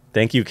you.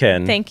 Thank you,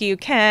 Ken. Thank you,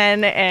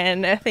 Ken,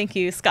 and thank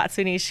you, Scott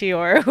Tsunishi,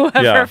 or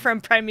whoever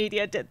from Prime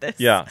Media did this.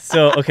 Yeah.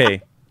 So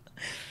okay.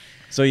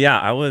 So yeah,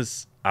 I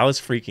was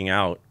freaking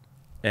out,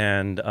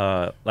 and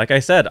like I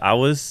said, I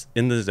was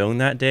in the zone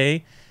that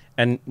day,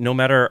 and no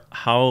matter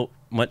how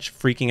much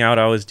freaking out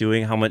I was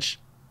doing, how much,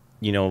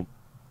 how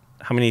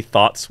many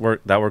thoughts were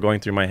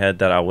going through my head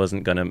that I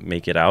wasn't gonna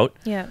make it out.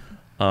 Yeah.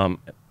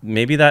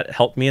 Maybe that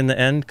helped me in the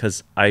end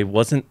because I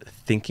wasn't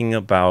thinking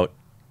about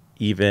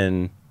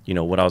even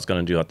what I was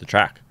going to do at the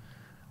track.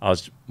 I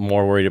was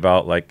more worried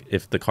about like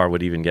if the car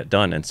would even get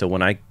done. And so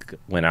when I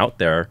went out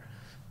there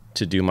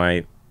to do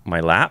my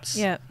laps,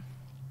 Yeah.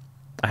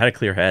 I had a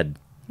clear head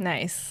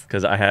Nice.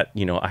 because I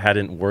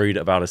hadn't worried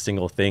about a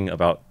single thing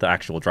about the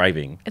actual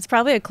driving. It's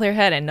probably a clear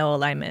head and no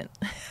alignment.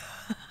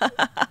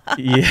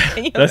 Yeah,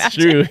 you that's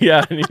imagine? true. Yeah,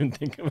 I didn't even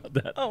think about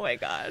that. Oh my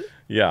God.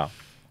 Yeah.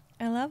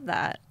 I love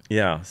that.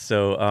 Yeah.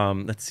 So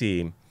let's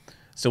see.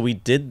 So we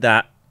did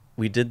that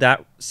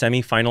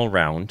semifinal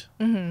round,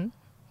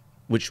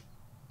 which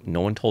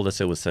no one told us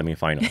it was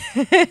semifinal,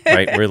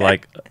 right? We're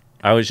like,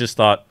 I was just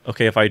thought,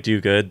 okay, if I do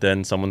good,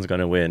 then someone's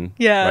gonna win.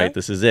 Yeah. Right.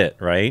 This is it,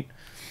 right?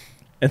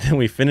 And then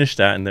we finished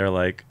that, and they're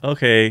like,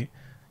 okay.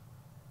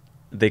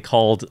 They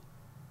called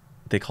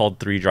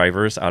 3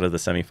 drivers out of the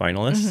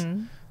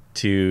semifinalists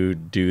to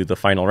do the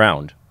final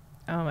round.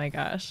 Oh my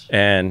gosh.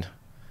 And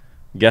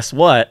guess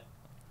what?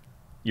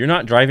 you're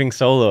not driving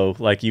solo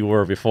like you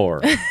were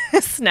before.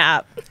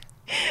 Snap.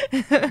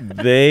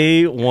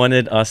 They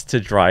wanted us to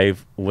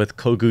drive with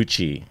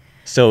Koguchi.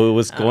 So it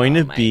was going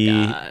to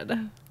be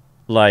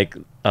like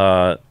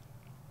the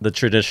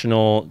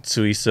traditional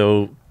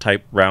Tsuiso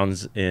type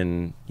rounds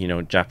in,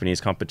 Japanese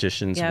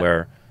competitions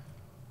where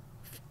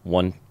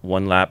one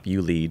lap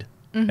you lead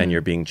and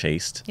you're being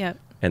chased. Yep.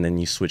 And then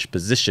you switch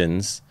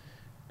positions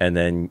and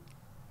then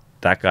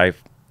that guy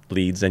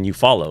leads and you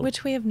follow.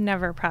 Which we have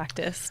never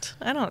practiced.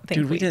 I don't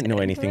think we didn't know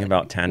anything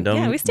about tandem.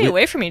 Yeah, we stay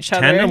away from each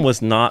other. Tandem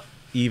was not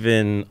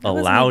even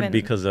allowed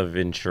because of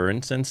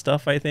insurance and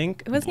stuff, I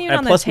think. It wasn't even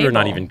on the plus table. We were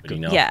not even good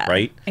enough,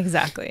 right?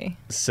 Exactly.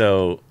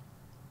 So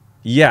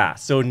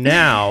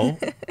now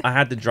I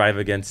had to drive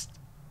against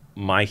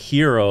my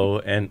hero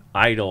and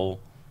idol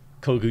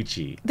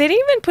Koguchi. They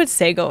didn't even put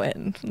Seigo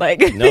in.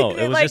 No,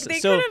 it was just they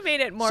could have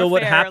made it more So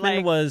what fair,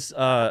 happened was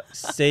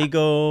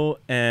Seigo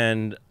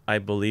and I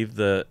believe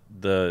the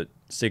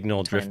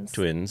Signal Drift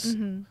Twins,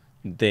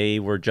 they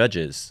were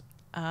judges.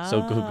 Oh.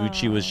 So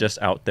Koguchi was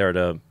just out there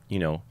to,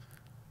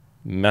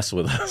 mess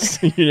with us,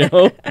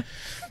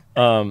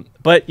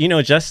 But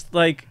just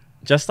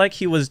like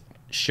he was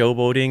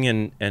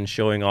showboating and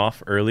showing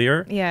off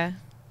earlier. Yeah.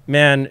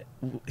 Man,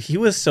 he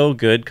was so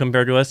good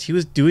compared to us. He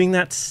was doing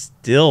that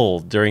still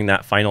during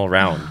that final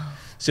round.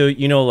 So, so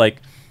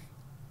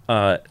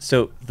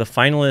the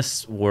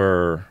finalists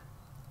were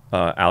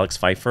Alex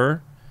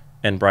Pfeiffer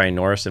and Brian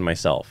Norris and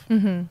myself.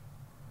 Mm-hmm.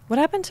 What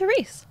happened to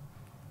Rhys?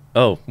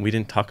 Oh, we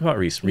didn't talk about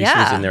Rhys. Rhys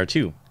was in there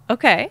too.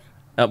 Okay.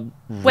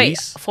 Wait,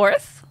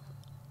 fourth?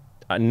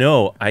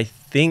 No, I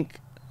think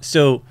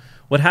so.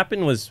 What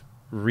happened was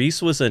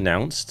Rhys was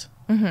announced,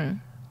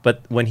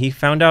 but when he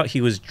found out he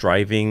was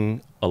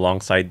driving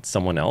alongside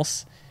someone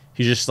else,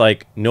 he's just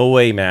like, "No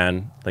way,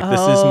 man! Like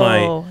this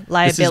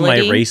is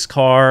my race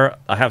car.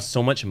 I have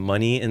so much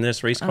money in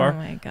this race car. Oh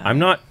my God. I'm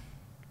not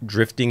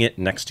drifting it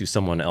next to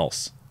someone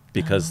else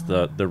because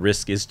the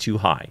risk is too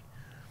high."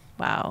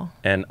 Wow.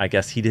 And I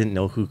guess he didn't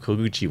know who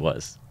Koguchi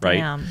was, right?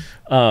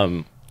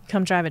 Damn.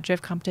 Come drive a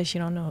drift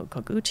competition, you don't know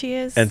who Koguchi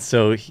is? And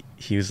so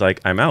he was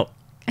like, I'm out.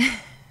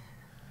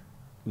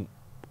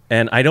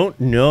 And I don't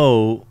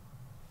know,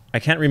 I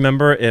can't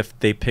remember if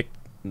they picked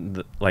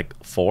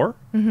four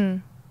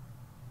and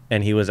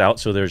he was out,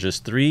 so there's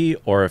just three,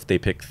 or if they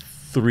picked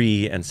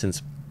three and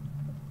since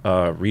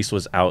Rhys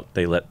was out,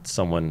 they let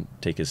someone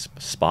take his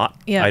spot.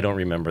 Yeah. I don't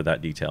remember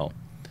that detail.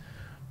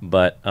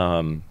 But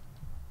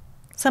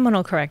someone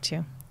will correct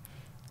you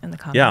in the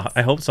comments. Yeah,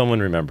 I hope someone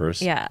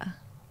remembers. Yeah.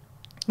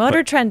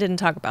 Motor Trend didn't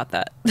talk about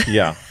that.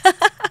 Yeah.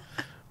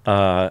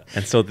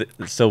 And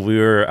so we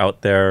were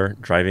out there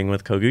driving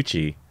with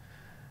Koguchi,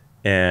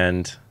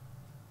 and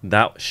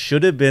that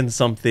should have been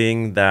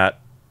something that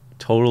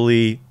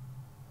totally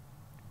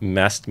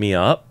messed me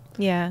up.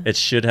 Yeah. It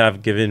should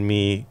have given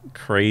me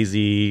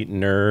crazy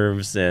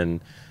nerves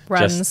and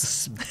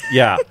runs.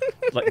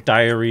 Like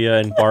diarrhea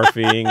and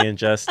barfing and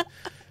just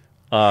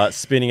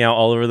spinning out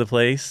all over the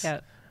place.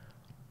 Yeah.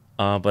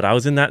 But I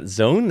was in that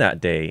zone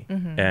that day,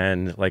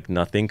 and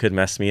nothing could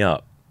mess me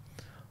up.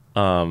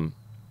 Not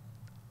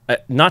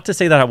to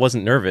say that I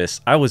wasn't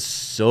nervous. I was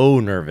so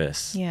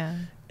nervous. Yeah.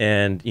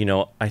 And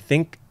I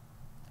think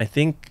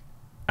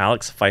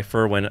Alex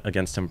Pfeiffer went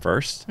against him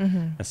first,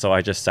 and so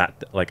I just sat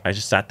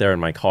there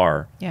in my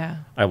car. Yeah.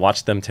 I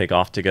watched them take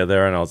off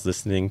together, and I was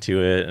listening to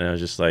it, and I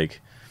was just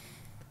like,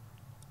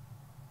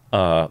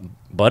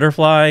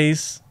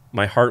 butterflies.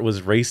 My heart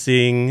was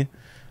racing.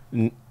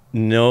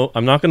 No,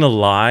 I'm not gonna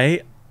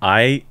lie.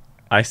 I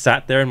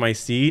sat there in my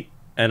seat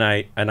and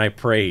I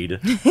prayed.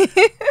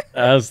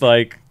 I was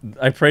like,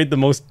 I prayed the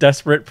most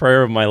desperate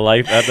prayer of my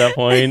life at that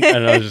point,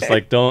 and I was just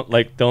like, don't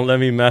let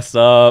me mess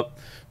up,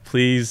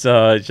 please.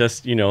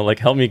 Just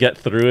help me get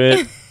through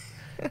it.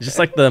 Just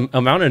the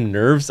amount of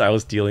nerves I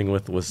was dealing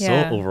with was so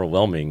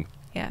overwhelming.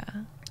 Yeah.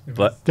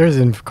 But there's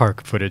in-car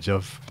footage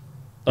of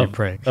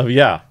praying.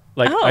 Yeah.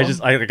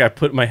 I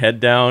put my head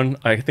down,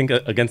 I think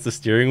against the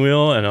steering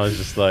wheel, and I was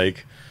just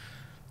like,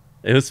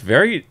 it was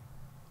very,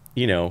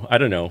 I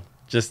don't know,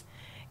 just.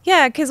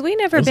 Yeah, because we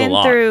never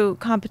been through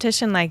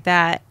competition like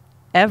that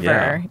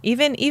ever. Yeah.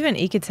 Even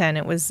Iketen,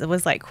 it was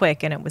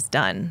quick and it was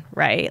done,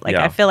 right?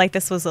 I feel like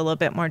this was a little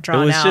bit more drawn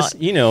out. It was just,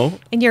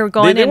 and you're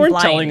going they in weren't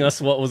blind. telling us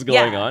what was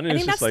going on. And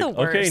it's just that's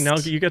okay, now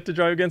you get to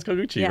drive against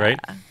Koguchi, right?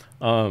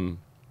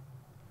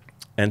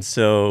 And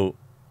so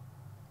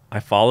I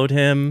followed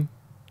him.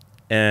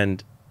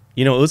 And,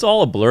 it was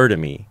all a blur to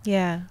me.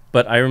 Yeah.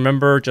 But I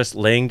remember just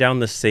laying down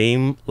the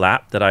same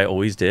lap that I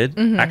always did.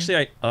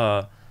 Actually,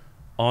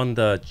 on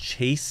the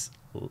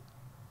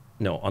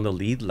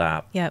lead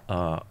lap,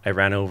 I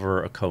ran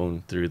over a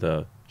cone through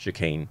the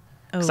chicane.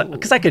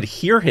 Because I could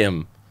hear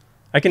him.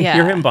 I can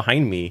hear him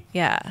behind me.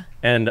 Yeah.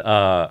 And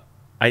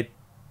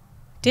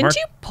Didn't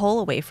you pull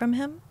away from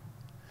him?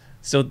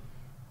 So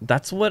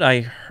that's what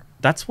I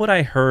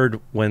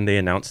heard when they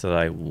announced that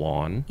I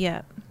won.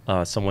 Yeah.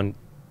 Someone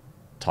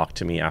talked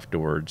to me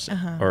afterwards,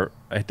 or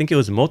I think it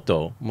was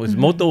Moto.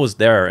 Moto was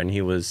there, and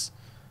he was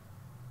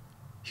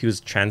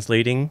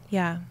translating.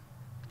 Yeah.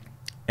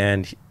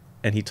 And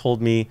and he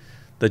told me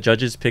the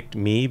judges picked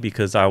me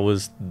because I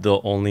was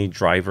the only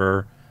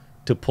driver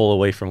to pull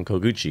away from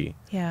Koguchi.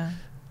 Yeah.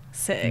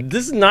 Sick.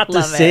 This is not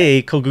to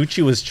say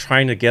Koguchi was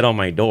trying to get on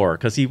my door,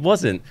 because he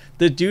wasn't.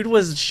 The dude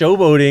was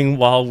showboating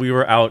while we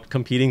were out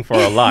competing for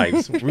our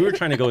lives. We were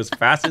trying to go as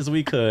fast as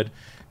we could.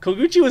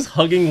 Koguchi was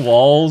hugging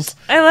walls.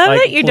 I love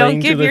like, that you don't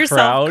give yourself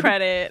crowd.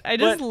 credit. I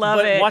just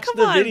love it. Watch Come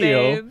the on,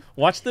 video. babe.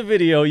 Watch the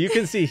video. You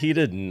can see he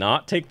did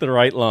not take the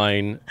right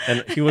line,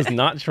 and he was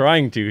not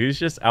trying to. He was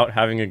just out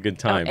having a good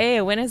time. Hey,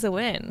 a win is a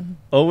win.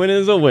 A win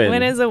is a win.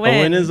 Win is a win.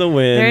 A win is a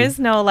win. There is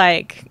no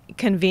like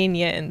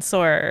convenience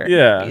or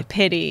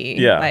pity.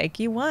 Yeah. Like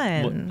you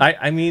won.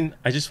 I mean,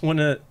 I just want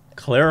to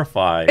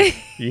clarify,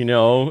 you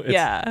know?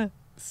 Yeah.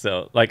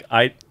 So like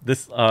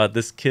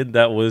this kid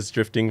that was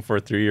drifting for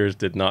 3 years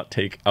did not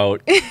take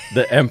out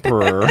the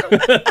emperor.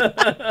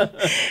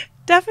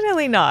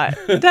 Definitely not.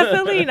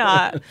 Definitely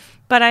not.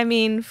 But I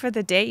mean, for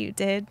the day you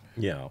did.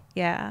 Yeah.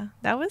 Yeah,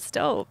 that was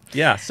dope.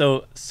 Yeah.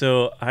 So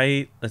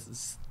I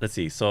let's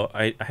see. So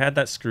I had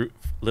that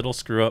little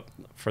screw up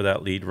for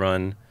that lead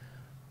run.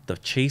 The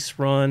chase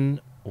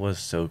run was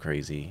so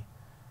crazy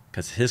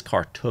because his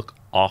car took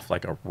off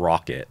like a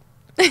rocket,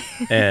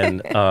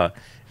 and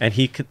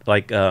he could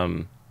like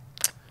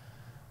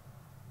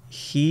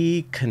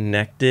he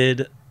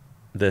connected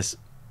this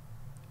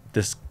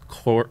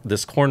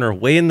corner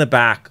way in the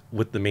back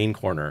with the main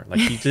corner. Like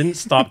he didn't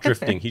stop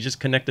drifting. He just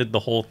connected the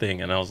whole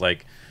thing, and I was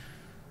like,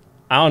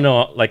 I don't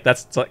know, like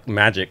that's like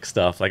magic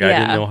stuff. Like I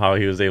didn't know how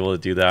he was able to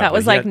do that. That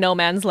was like no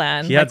man's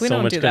land. He like, had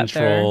so much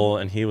control,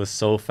 and he was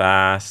so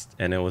fast,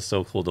 and it was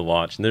so cool to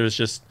watch. And there was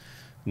just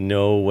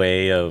no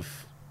way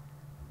of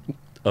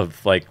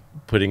like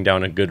putting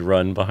down a good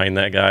run behind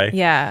that guy.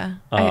 Yeah.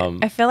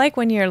 I feel like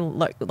when you're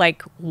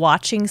like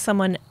watching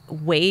someone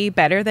way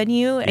better than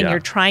you and you're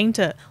trying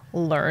to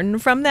learn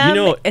from them, you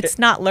know, it's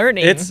not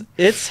learning.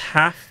 It's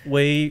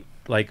halfway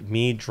like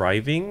me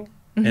driving,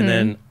 and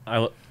then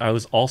I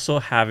was also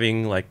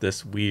having like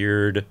this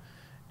weird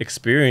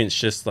experience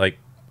just like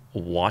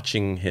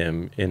watching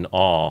him in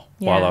awe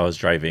while I was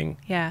driving.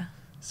 Yeah.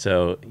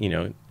 So, you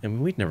know, I mean,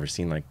 we'd never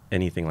seen like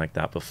anything like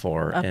that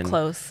before. Up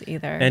close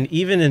either. And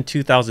even in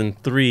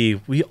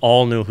 2003, we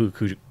all knew who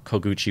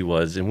Koguchi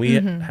was, and we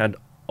had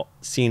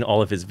seen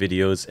all of his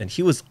videos, and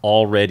he was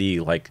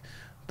already like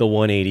the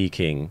 180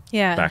 king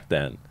back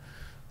then.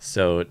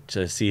 So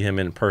to see him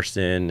in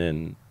person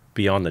and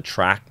be on the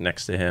track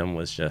next to him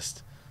was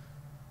just,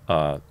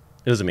 it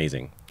was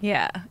amazing.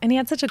 Yeah. And he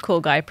had such a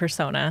cool guy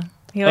persona.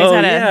 He always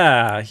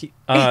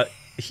had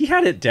he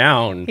had it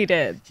down. He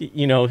did.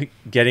 You know,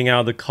 getting out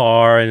of the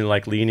car and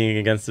like leaning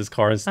against his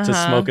car to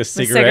smoke a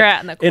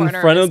cigarette in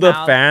front of the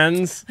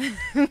fans.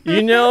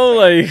 You know,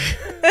 like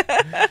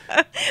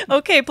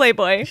okay,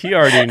 Playboy. He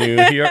already knew.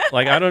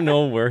 Like I don't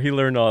know where he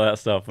learned all that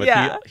stuff,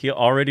 but he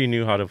already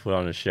knew how to put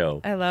on a show.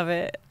 I love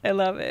it. I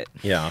love it.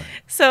 Yeah.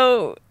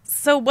 So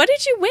what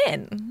did you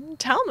win?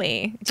 Tell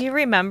me. Do you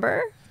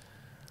remember?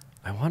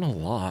 I won a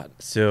lot.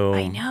 So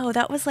I know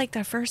that was like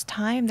the first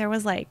time there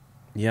was like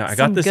I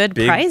got this good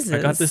prizes.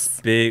 I got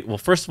this big. Well,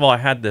 first of all, I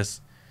had this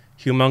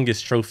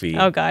humongous trophy.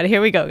 Oh God,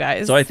 here we go,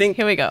 guys. So I think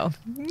here we go.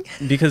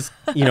 Because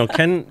you know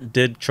Ken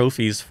did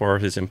trophies for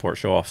his import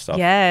show off stuff.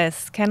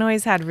 Yes, Ken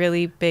always had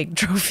really big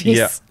trophies.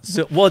 Yeah.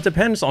 So well, it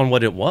depends on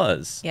what it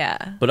was.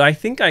 Yeah. But I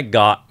think I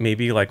got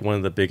maybe like one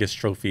of the biggest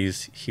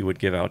trophies he would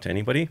give out to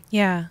anybody.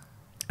 Yeah.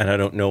 And I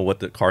don't know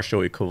what the car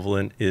show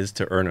equivalent is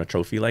to earn a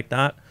trophy like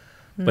that.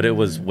 But it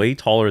was way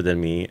taller than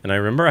me, and I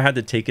remember I had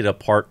to take it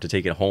apart to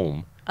take it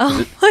home.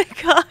 Oh my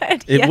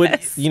God! It would,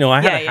 you know,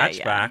 I had a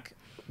hatchback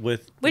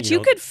with which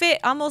you could fit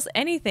almost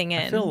anything in.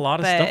 I fit a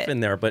lot of stuff in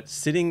there, but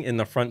sitting in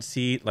the front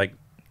seat, like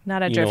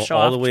not a drift show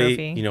all the off way,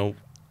 trophy. you know,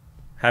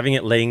 having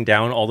it laying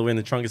down all the way in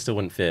the trunk, it still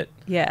wouldn't fit.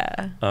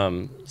 Yeah.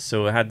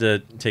 So I had to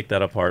take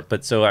that apart.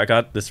 But so I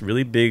got this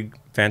really big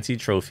fancy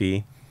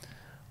trophy.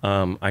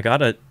 I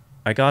got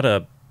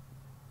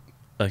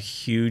a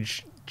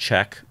huge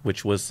check,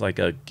 which was like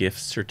a gift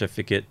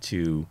certificate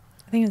to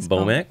I think it was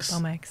Bomex.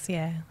 Bomex,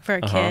 yeah, for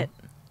a kit.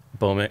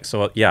 Bomex.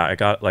 So yeah, I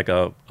got like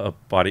a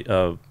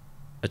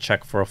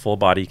check for a full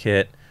body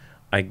kit.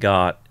 I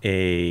got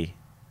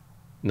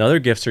another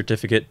gift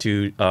certificate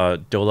to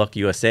Doluk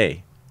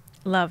USA.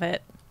 Love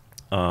it.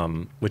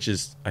 Which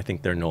is, I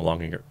think they're no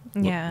longer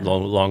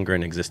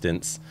in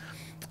existence.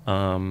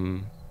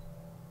 And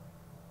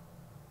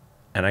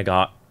I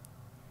got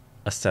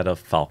a set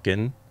of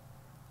Falken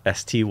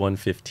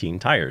ST115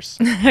 tires.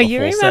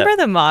 You remember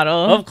the model?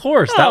 Of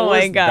course.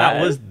 My God.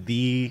 That was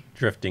the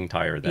drifting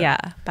tire then. Yeah,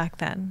 back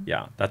then.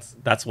 Yeah,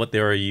 that's what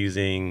they were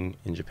using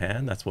in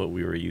Japan. That's what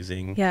we were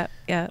using. Yeah.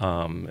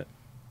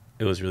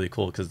 It was really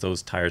cool because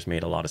those tires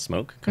made a lot of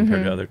smoke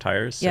compared to other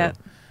tires. So,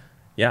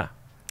 yeah.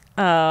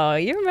 Oh,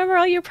 you remember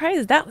all your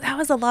prizes. That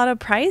was a lot of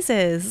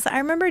prizes. I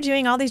remember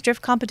doing all these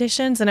drift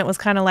competitions, and it was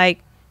kind of like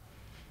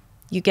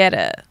you get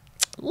a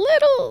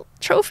little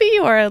trophy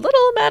or a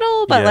little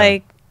medal, but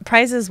like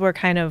prizes were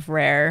kind of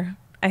rare,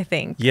 I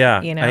think.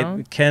 Yeah. You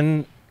know?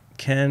 Ken,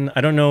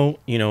 I don't know,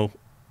 you know,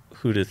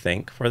 who to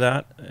thank for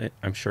that.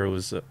 I'm sure it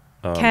was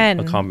Ken,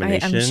 a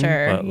combination. I'm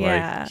sure. But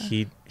Yeah.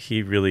 like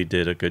he really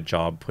did a good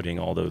job putting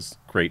all those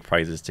great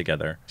prizes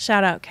together.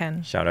 Shout out,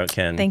 Ken. Shout out,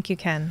 Ken. Thank you,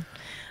 Ken.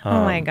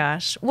 Oh my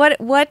gosh.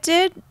 What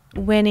did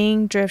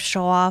winning Drift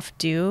Showoff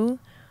do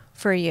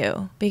for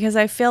you? Because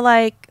I feel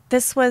like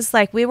this was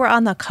like we were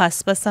on the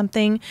cusp of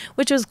something,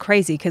 which was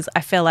crazy because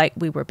I feel like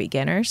we were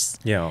beginners.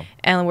 Yeah.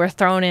 And we're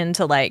thrown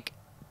into like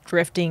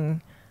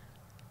drifting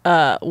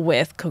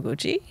with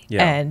Koguchi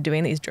and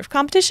doing these drift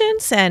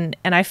competitions. And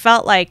I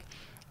felt like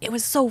it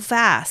was so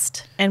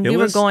fast. And we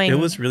were going. It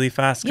was really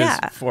fast because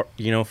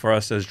Yeah. for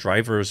us as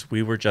drivers,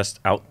 we were just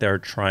out there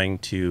trying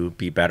to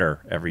be better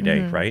every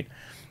day, right?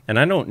 And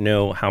I don't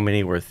know how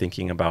many were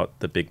thinking about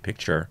the big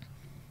picture.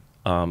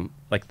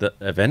 Like the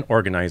event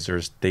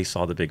organizers, they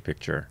saw the big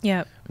picture.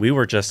 Yep. We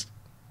were just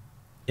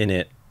in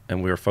it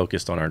and we were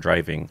focused on our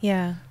driving.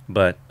 Yeah.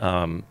 But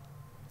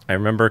I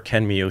remember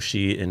Ken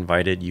Miyoshi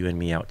invited you and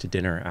me out to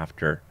dinner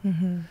after.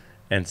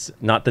 And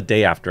not the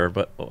day after,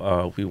 but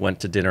we went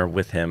to dinner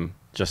with him,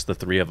 just the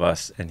three of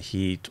us. And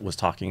he was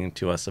talking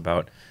to us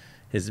about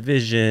his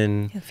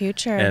vision. The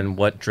future. And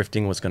what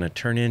drifting was going to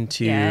turn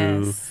into.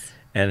 Yes.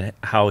 And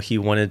how he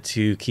wanted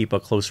to keep a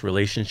close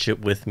relationship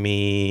with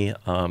me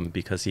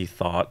because he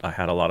thought I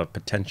had a lot of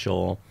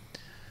potential.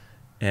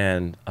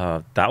 And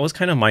that was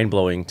kind of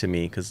mind-blowing to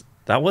me because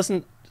that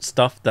wasn't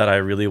stuff that I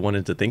really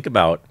wanted to think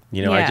about.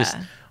 You know,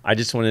 I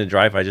just wanted to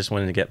drive. I just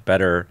wanted to get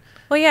better.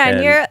 Well,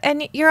 yeah,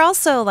 and you're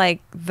also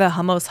like the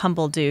most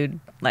humble dude,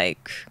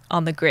 like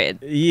on the grid.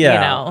 Yeah, you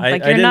know,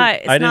 like you're not.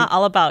 It's not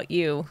all about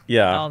you.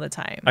 Yeah, all the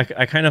time.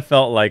 I kind of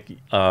felt like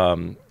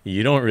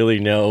you don't really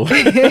know.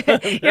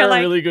 There are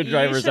like, really good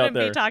drivers out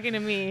there. You shouldn't be talking to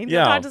me.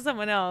 Yeah, talk to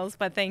someone else.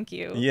 But thank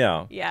you.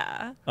 Yeah,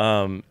 yeah.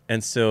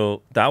 And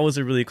so that was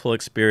a really cool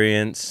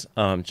experience.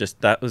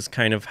 Just that was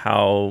kind of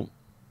how.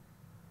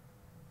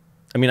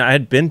 I mean, I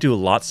had been to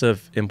lots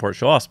of import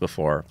show-offs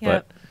before,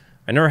 but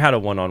I never had a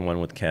one-on-one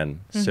with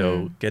Ken.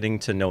 So getting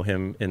to know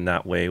him in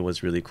that way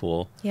was really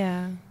cool.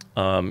 Yeah.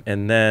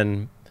 And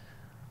then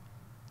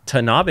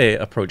Tanabe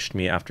approached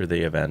me after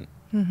the event.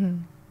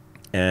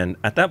 And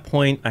at that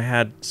point, I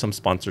had some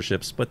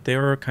sponsorships, but they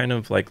were kind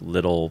of like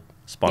little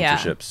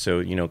sponsorships. Yeah. So,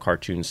 you know,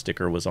 cartoon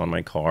sticker was on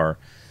my car.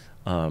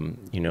 You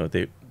know,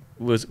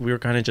 we were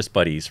kind of just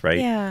buddies, right?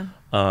 Yeah.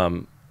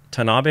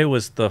 Tanabe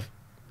was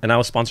and I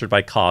was sponsored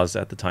by Kaz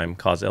at the time,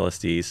 Kaz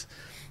LSDs.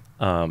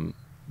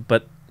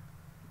 But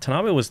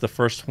Tanabe was the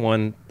first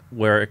one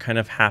where it kind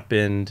of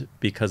happened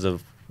because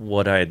of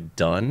what I had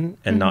done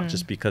and not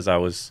just because I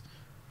was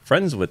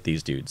friends with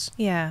these dudes.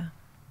 Yeah.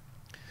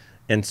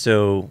 And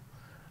so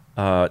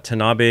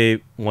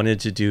Tanabe wanted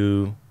to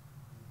do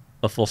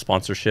a full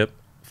sponsorship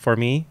for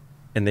me,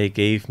 and they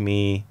gave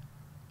me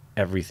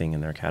everything in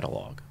their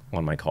catalog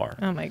on my car.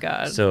 Oh my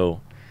God.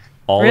 So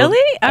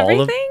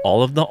everything?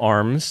 All of the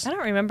arms. I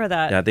don't remember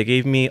that. Yeah, they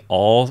gave me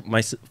all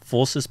my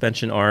full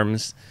suspension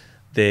arms.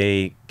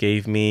 They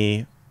gave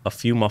me a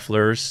few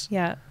mufflers.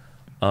 Yeah.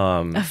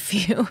 A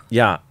few.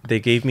 Yeah, they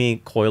gave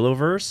me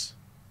coilovers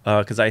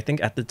because I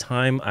think at the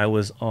time I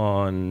was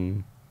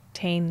on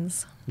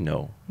Taines.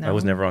 No, I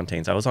was never on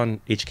Taines. I was on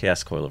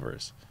HKS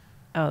coilovers.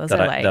 Oh, those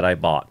that I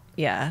bought.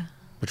 Yeah.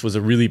 Which was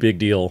a really big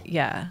deal.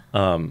 Yeah.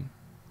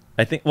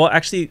 I think. Well,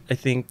 actually, I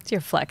think it's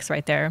your flex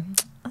right there.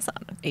 I was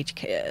on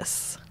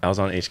HKS. I was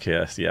on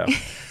HKS. Yeah.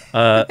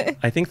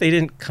 I think they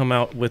didn't come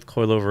out with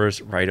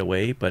coilovers right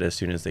away, but as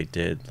soon as they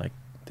did, like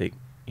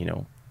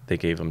they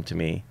gave them to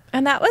me.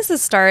 And that was the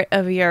start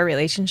of your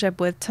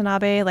relationship with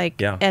Tanabe,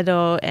 like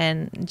Edo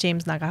and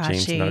James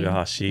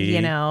Nagahashi.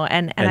 You know,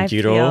 and I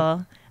Jiro.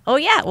 feel. Oh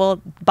yeah,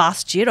 well,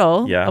 Boss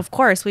Jiro. Yeah. Of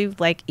course, we've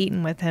like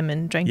eaten with him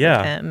and drank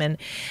with him, and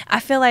I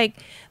feel like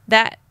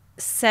that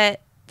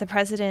set the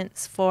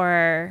precedence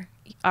for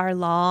our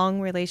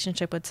long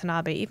relationship with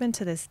Tanabe, even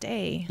to this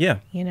day. Yeah.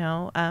 You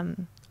know,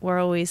 we're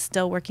always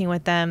still working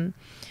with them,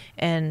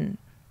 and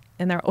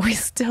they're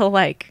always still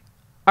like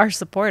our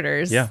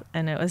supporters. Yeah.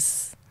 And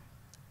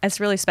it's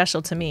really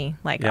special to me,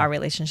 like our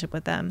relationship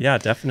with them. Yeah,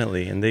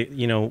 definitely. And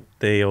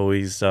they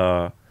always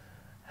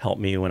help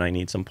me when I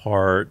need some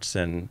parts,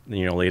 and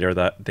later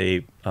that they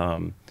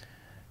bought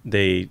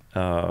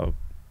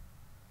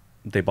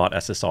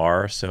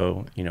SSR,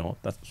 so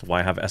that's why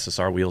I have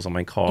SSR wheels on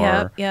my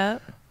car. Yeah.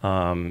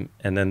 And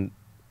then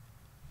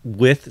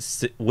with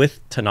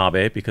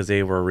Tanabe, because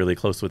they were really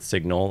close with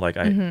Signal, like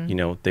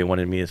they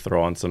wanted me to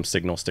throw on some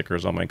Signal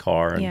stickers on my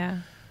car.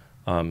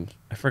 And,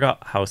 I forgot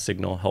how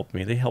Signal helped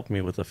me. They helped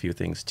me with a few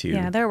things too.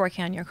 Yeah, they were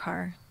working on your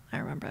car. I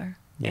remember.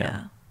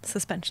 Yeah.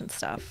 Suspension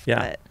stuff. Yeah.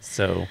 But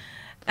so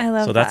I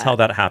love that. So that's how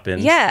that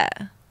happened. Yeah.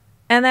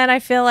 And then I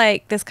feel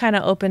like this kind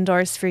of opened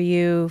doors for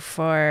you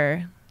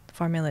for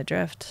Formula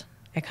Drift.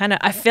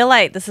 I feel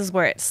like this is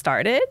where it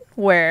started,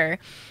 where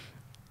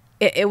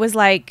it was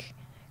like,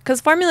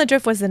 because Formula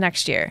Drift was the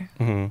next year.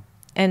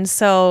 And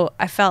so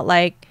I felt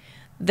like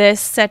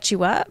this set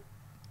you up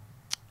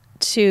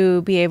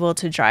to be able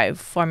to drive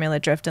Formula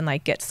Drift and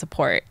like get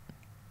support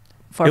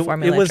for Formula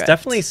Drift. It was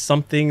definitely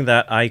something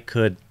that I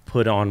could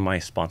put on my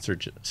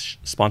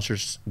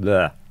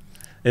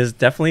is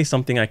definitely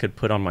something I could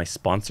put on my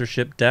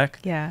sponsorship deck.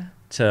 Yeah.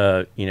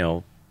 To, you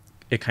know,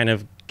 it kind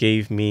of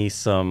gave me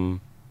something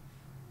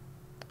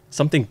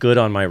good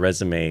on my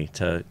resume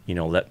to, you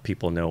know, let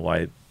people know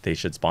why they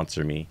should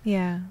sponsor me.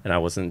 Yeah. And I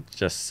wasn't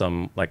just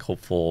some like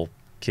hopeful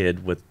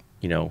kid with,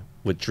 you know,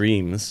 with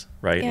dreams,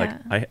 right? Yeah.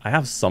 Like I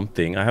have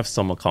something, I have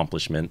some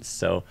accomplishments.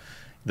 So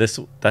this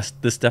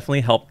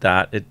definitely helped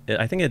that.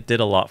 I think it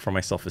did a lot for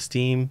my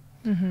self-esteem.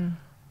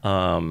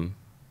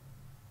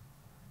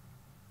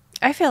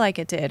 I feel like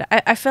it did.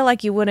 I feel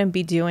like you wouldn't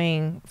be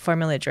doing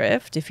Formula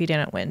Drift if you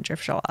didn't win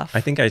Drift Showoff.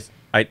 I think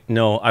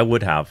no, I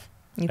would have.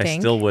 You I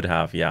think? still would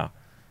have, yeah.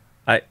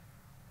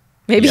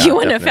 Maybe Yeah, you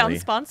wouldn't definitely.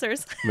 have found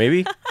sponsors.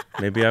 Maybe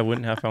I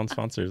wouldn't have found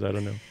sponsors. I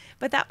don't know.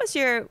 But that was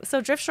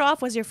so Drift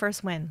Showoff was your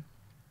first win.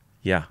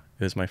 Yeah,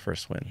 it was my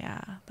first win.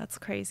 Yeah, that's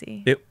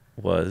crazy. It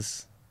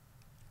was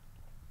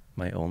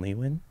my only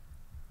win.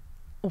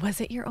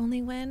 Was it your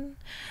only win?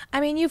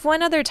 I mean, you've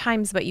won other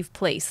times, but you've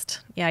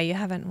placed. Yeah, you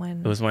haven't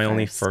won. It was my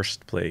only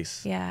first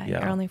place. Yeah,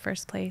 your only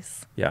first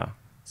place. Yeah.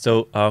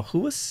 So who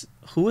was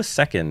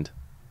second?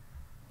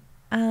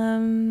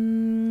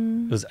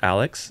 It was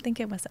Alex. I think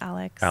it was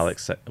Alex.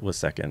 Alex was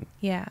second.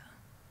 Yeah.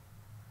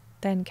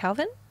 Then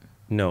Calvin?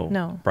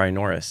 No. Brian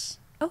Norris.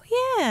 Oh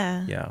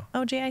yeah. Yeah.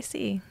 Oh,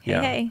 JIC.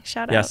 Yeah. Hey,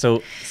 shout out. Yeah.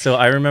 So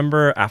I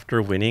remember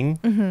after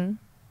winning,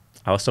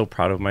 I was so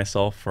proud of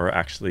myself for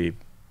actually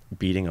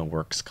beating a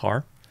works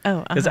car.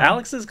 Oh, because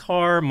Alex's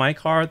car, my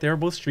car, they were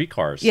both street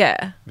cars.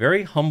 Yeah.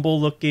 Very humble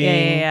looking.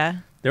 Yeah.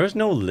 There was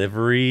no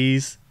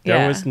liveries.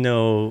 There was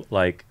no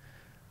like.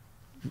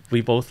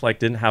 We both like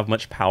didn't have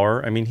much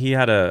power. I mean, he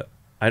had I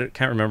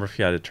can't remember if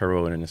he had a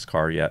turbo in his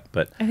car yet,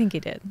 but I think he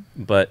did.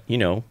 But you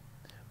know,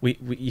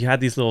 you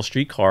had these little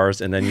street cars,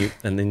 and then you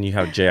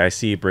have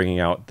JIC bringing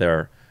out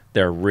their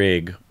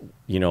rig,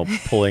 you know,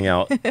 pulling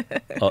out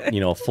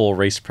a full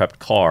race prepped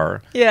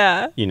car.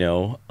 Yeah. You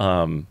know,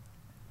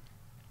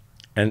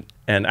 and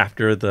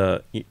after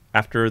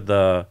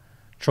the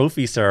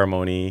trophy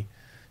ceremony,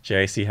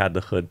 JIC had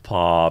the hood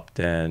popped,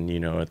 and you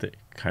know,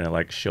 kind of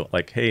like show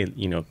like, hey,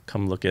 you know,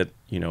 come look at,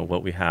 you know,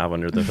 what we have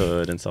under the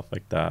hood and stuff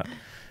like that.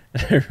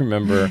 And I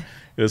remember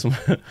it was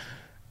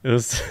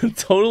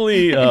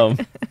totally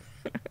it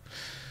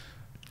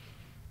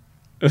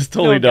was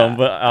totally dumb,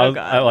 but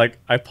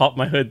I popped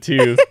my hood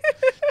too,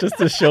 just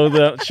to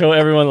show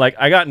everyone like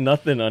I got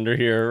nothing under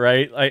here,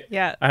 right? I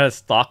had a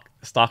stock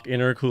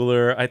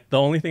intercooler. The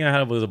only thing I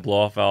had was a blow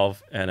off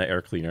valve and an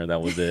air cleaner.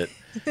 That was it.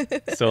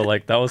 So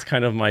like that was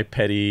kind of my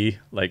petty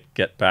like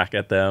get back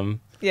at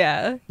them.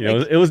 Yeah. You know,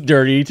 it was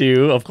dirty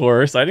too, of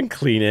course. I didn't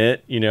clean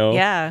it, you know.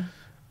 Yeah.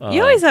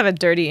 You always have a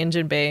dirty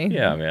engine bay.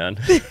 Yeah, man.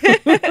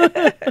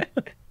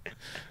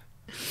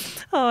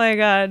 Oh my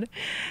God.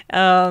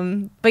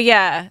 But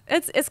yeah,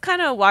 it's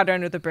kind of water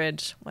under the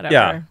bridge, whatever.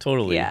 Yeah,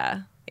 totally.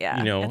 Yeah. Yeah.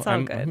 You know, it's all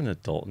I'm good. an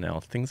adult now.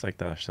 Things like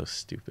that are so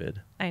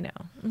stupid. I know.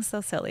 I'm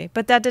so silly.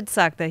 But that did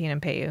suck that he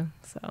didn't pay you.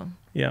 So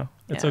yeah,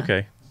 it's Yeah.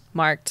 okay.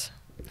 Marked.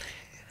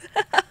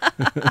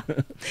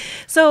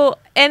 So,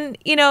 and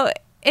you know,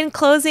 in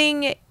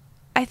closing,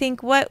 I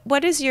think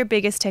what is your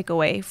biggest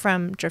takeaway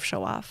from Drift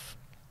Showoff?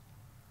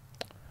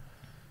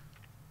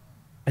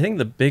 I think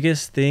the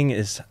biggest thing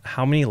is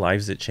how many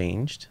lives it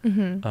changed.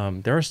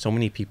 There are so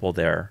many people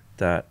there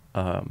that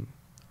I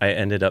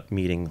ended up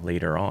meeting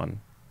later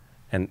on,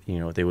 and you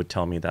know, they would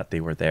tell me that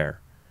they were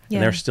there,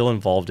 and they're still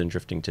involved in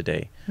drifting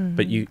today.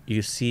 But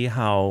you see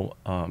how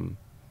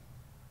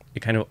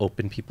it kind of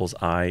opened people's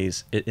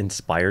eyes. It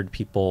inspired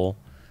people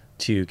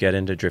to get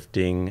into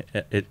drifting.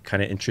 It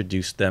kind of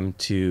introduced them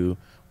to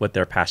what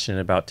they're passionate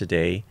about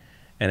today.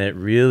 And it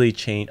really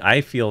changed. I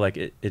feel like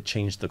it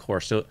changed the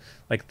course. So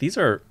like, these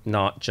are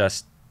not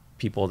just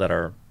people that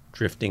are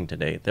drifting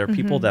today. They're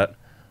people that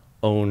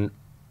own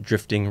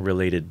drifting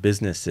related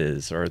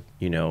businesses, or,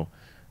 you know,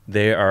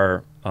 they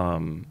are,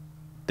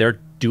 they're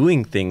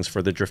doing things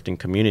for the drifting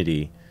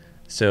community.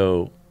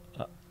 So,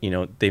 you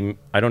know,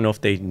 I don't know if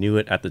they knew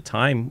it at the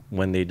time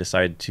when they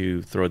decided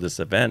to throw this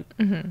event,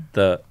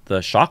 the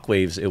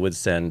shockwaves it would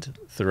send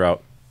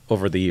throughout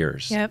over the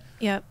years.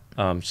 Yep.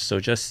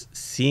 So just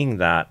seeing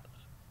that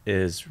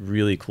is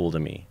really cool to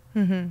me.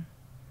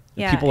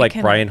 Yeah, people like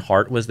Brian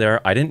Hart was there.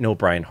 I didn't know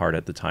Brian Hart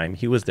at the time.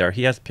 He was there.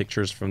 He has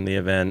pictures from the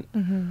event.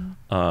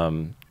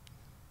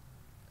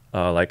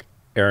 Like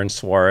Aaron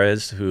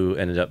Suarez, who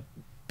ended up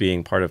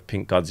being part of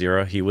Pink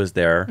Godzilla, he was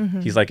there.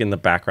 He's like in the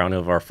background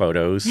of our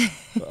photos,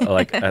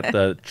 like at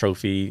the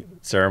trophy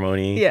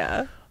ceremony.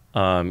 Yeah.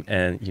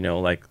 And you know,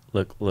 like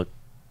look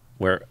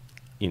where,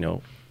 you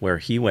know, where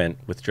he went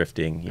with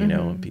drifting. You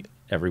know,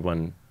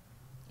 everyone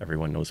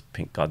knows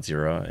Pink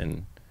Godzilla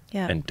and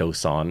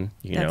Dosan.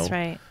 You know, that's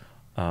right.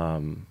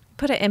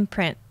 Put an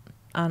imprint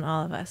on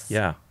all of us.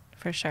 Yeah,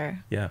 for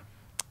sure. Yeah.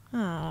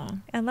 Oh,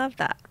 I love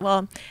that.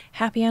 Well,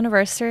 happy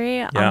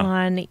anniversary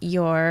on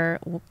your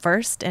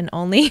first and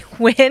only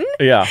win.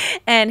 Yeah.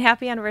 And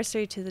happy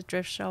anniversary to the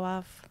Drift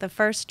Showoff, the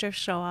first Drift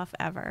Showoff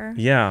ever.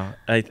 Yeah.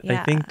 I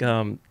think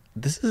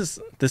this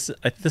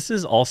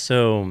is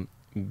also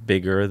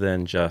bigger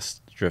than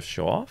just Drift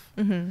Showoff,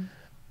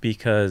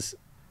 because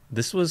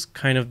this was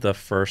kind of the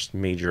first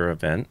major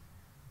event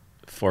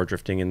for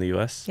drifting in the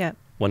U.S. Yep.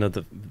 One of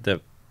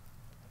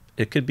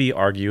it could be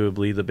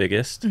arguably the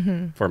biggest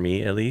for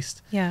me, at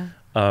least. Yeah.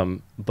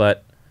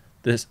 But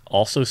this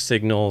also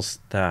signals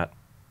that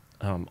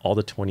all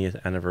the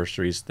 20th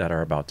anniversaries that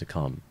are about to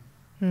come,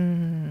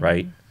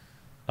 right?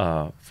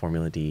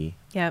 Formula D.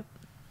 Yep.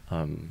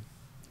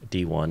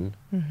 D1.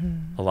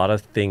 A lot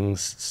of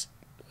things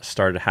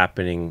started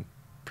happening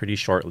pretty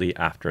shortly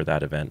after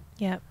that event.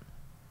 Yep.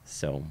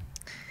 So.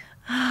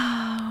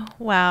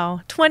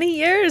 Wow. 20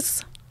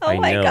 years. Oh I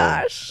my know.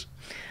 gosh.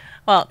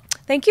 Well,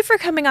 thank you for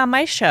coming on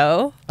my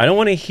show. I don't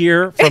want to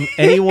hear from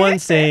anyone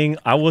saying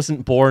I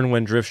wasn't born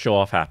when Drift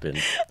Showoff happened.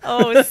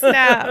 Oh,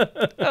 snap.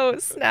 Oh,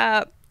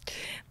 snap.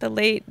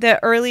 The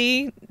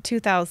early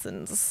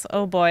 2000s.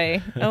 Oh,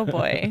 boy. Oh,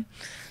 boy.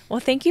 Well,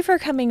 thank you for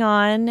coming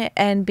on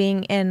and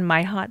being in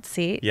my hot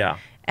seat. Yeah.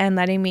 And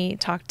letting me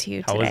talk to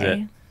you How was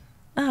today. it?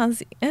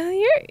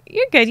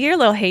 You're good. You're a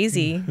little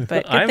hazy,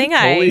 but good I'm thing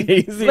totally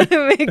hazy.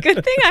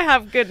 good thing I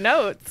have good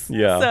notes.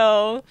 Yeah.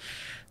 So,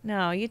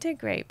 no, you did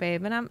great,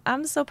 babe, and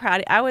I'm so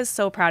proud. I was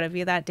so proud of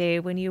you that day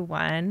when you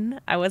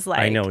won. I was like,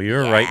 I know you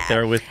were right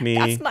there with me.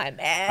 That's my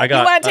man. You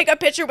want to take a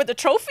picture with the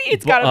trophy?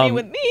 It's gotta be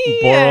with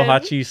me.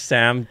 Borohachi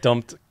Sam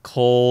dumped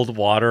cold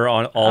water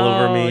all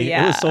over me.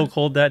 Yeah. It was so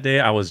cold that day.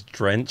 I was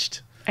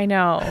drenched. I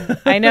know.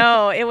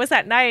 It was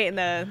at night in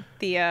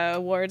the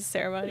awards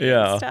ceremony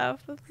and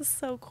stuff. It was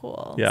so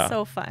cool. Yeah.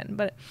 So fun.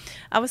 But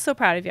I was so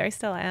proud of you. I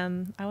still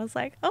am. I was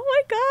like, oh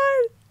my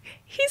God,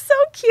 he's so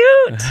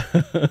cute.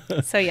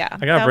 So yeah.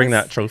 I gotta bring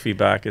that trophy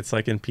back. It's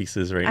like in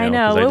pieces right now. I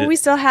know. Well, we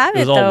still have it.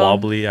 It was all though.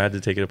 wobbly. I had to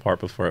take it apart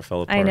before it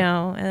fell apart. I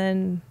know.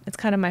 And it's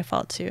kind of my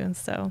fault too.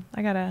 So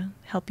I gotta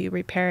help you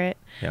repair it.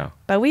 Yeah.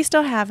 But we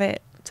still have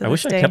it. I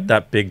wish I kept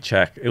that big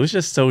check. It was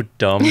just so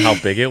dumb how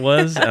big it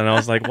was. And I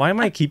was like, why am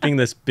I keeping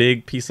this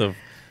big piece of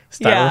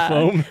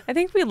styrofoam? Yeah. I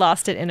think we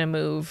lost it in a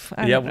move.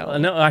 I don't know.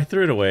 No, I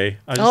threw it away.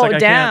 I was Oh, just like,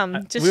 damn. I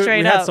can't. Just we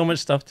straight had up. so much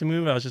stuff to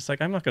move. I was just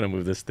like, I'm not going to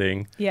move this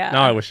thing. Yeah.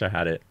 Now I wish I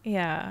had it.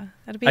 Yeah.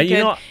 That'd be You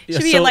good. know,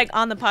 Should be so- like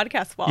on the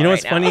podcast wall. You know right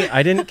what's now. funny?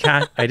 I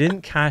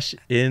didn't cash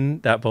in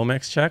that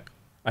Bomex check.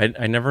 I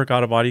never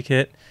got a body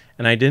kit,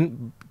 and I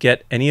didn't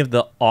get any of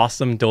the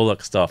awesome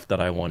Doluk stuff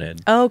that I wanted.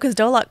 Oh, because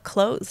Doluk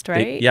closed,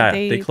 right?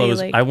 They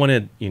closed. I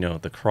wanted,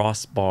 the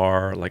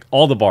crossbar, like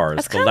all the bars,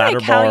 That's the kind of ladder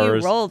like how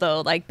bars. you roll,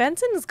 though. Like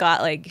Benson's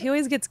got he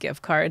always gets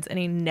gift cards and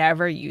he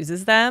never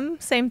uses them.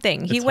 Same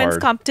thing. He It's wins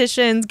hard.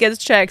 competitions, gets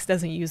checks,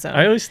 doesn't use them.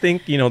 I always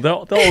think,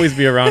 they'll always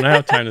be around. I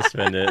have time to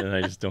spend it, and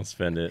I just don't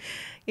spend it.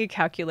 You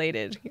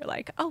calculated. You're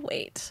like, oh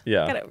wait,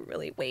 Yeah. gotta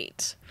really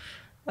wait.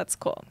 That's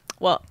cool.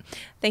 Well,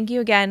 thank you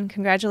again.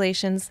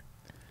 Congratulations.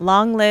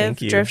 Long live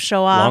Thank you. Drift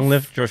Showoff. Long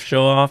live Drift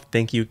Showoff.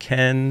 Thank you,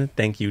 Ken.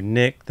 Thank you,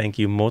 Nick. Thank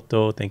you,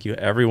 Moto. Thank you,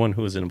 everyone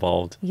who was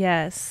involved.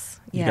 Yes.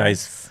 You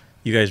guys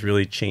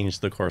really changed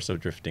the course of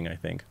drifting, I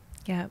think.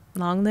 Yeah.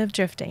 Long live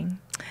drifting.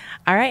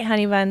 All right,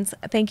 honey buns.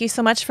 Thank you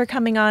so much for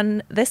coming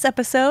on this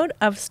episode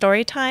of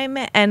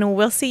Storytime, and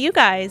we'll see you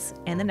guys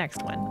in the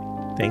next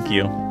one. Thank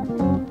you.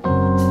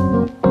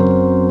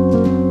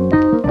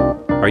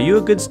 Are you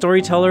a good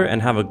storyteller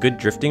and have a good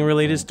drifting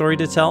related story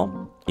to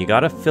tell? You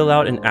gotta fill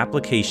out an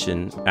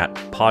application at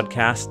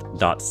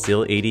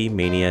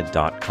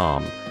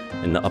podcast.sileightymania.com.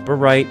 In the upper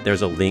right,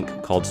 there's a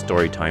link called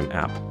Storytime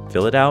app.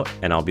 Fill it out,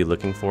 and I'll be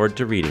looking forward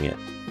to reading it.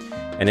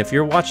 And if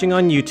you're watching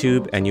on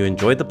YouTube and you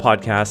enjoyed the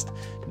podcast,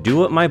 do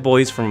what my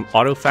boys from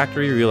Auto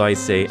Factory Realize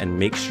say and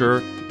make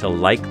sure to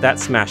like that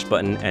smash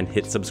button and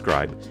hit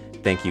subscribe.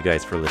 Thank you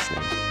guys for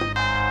listening.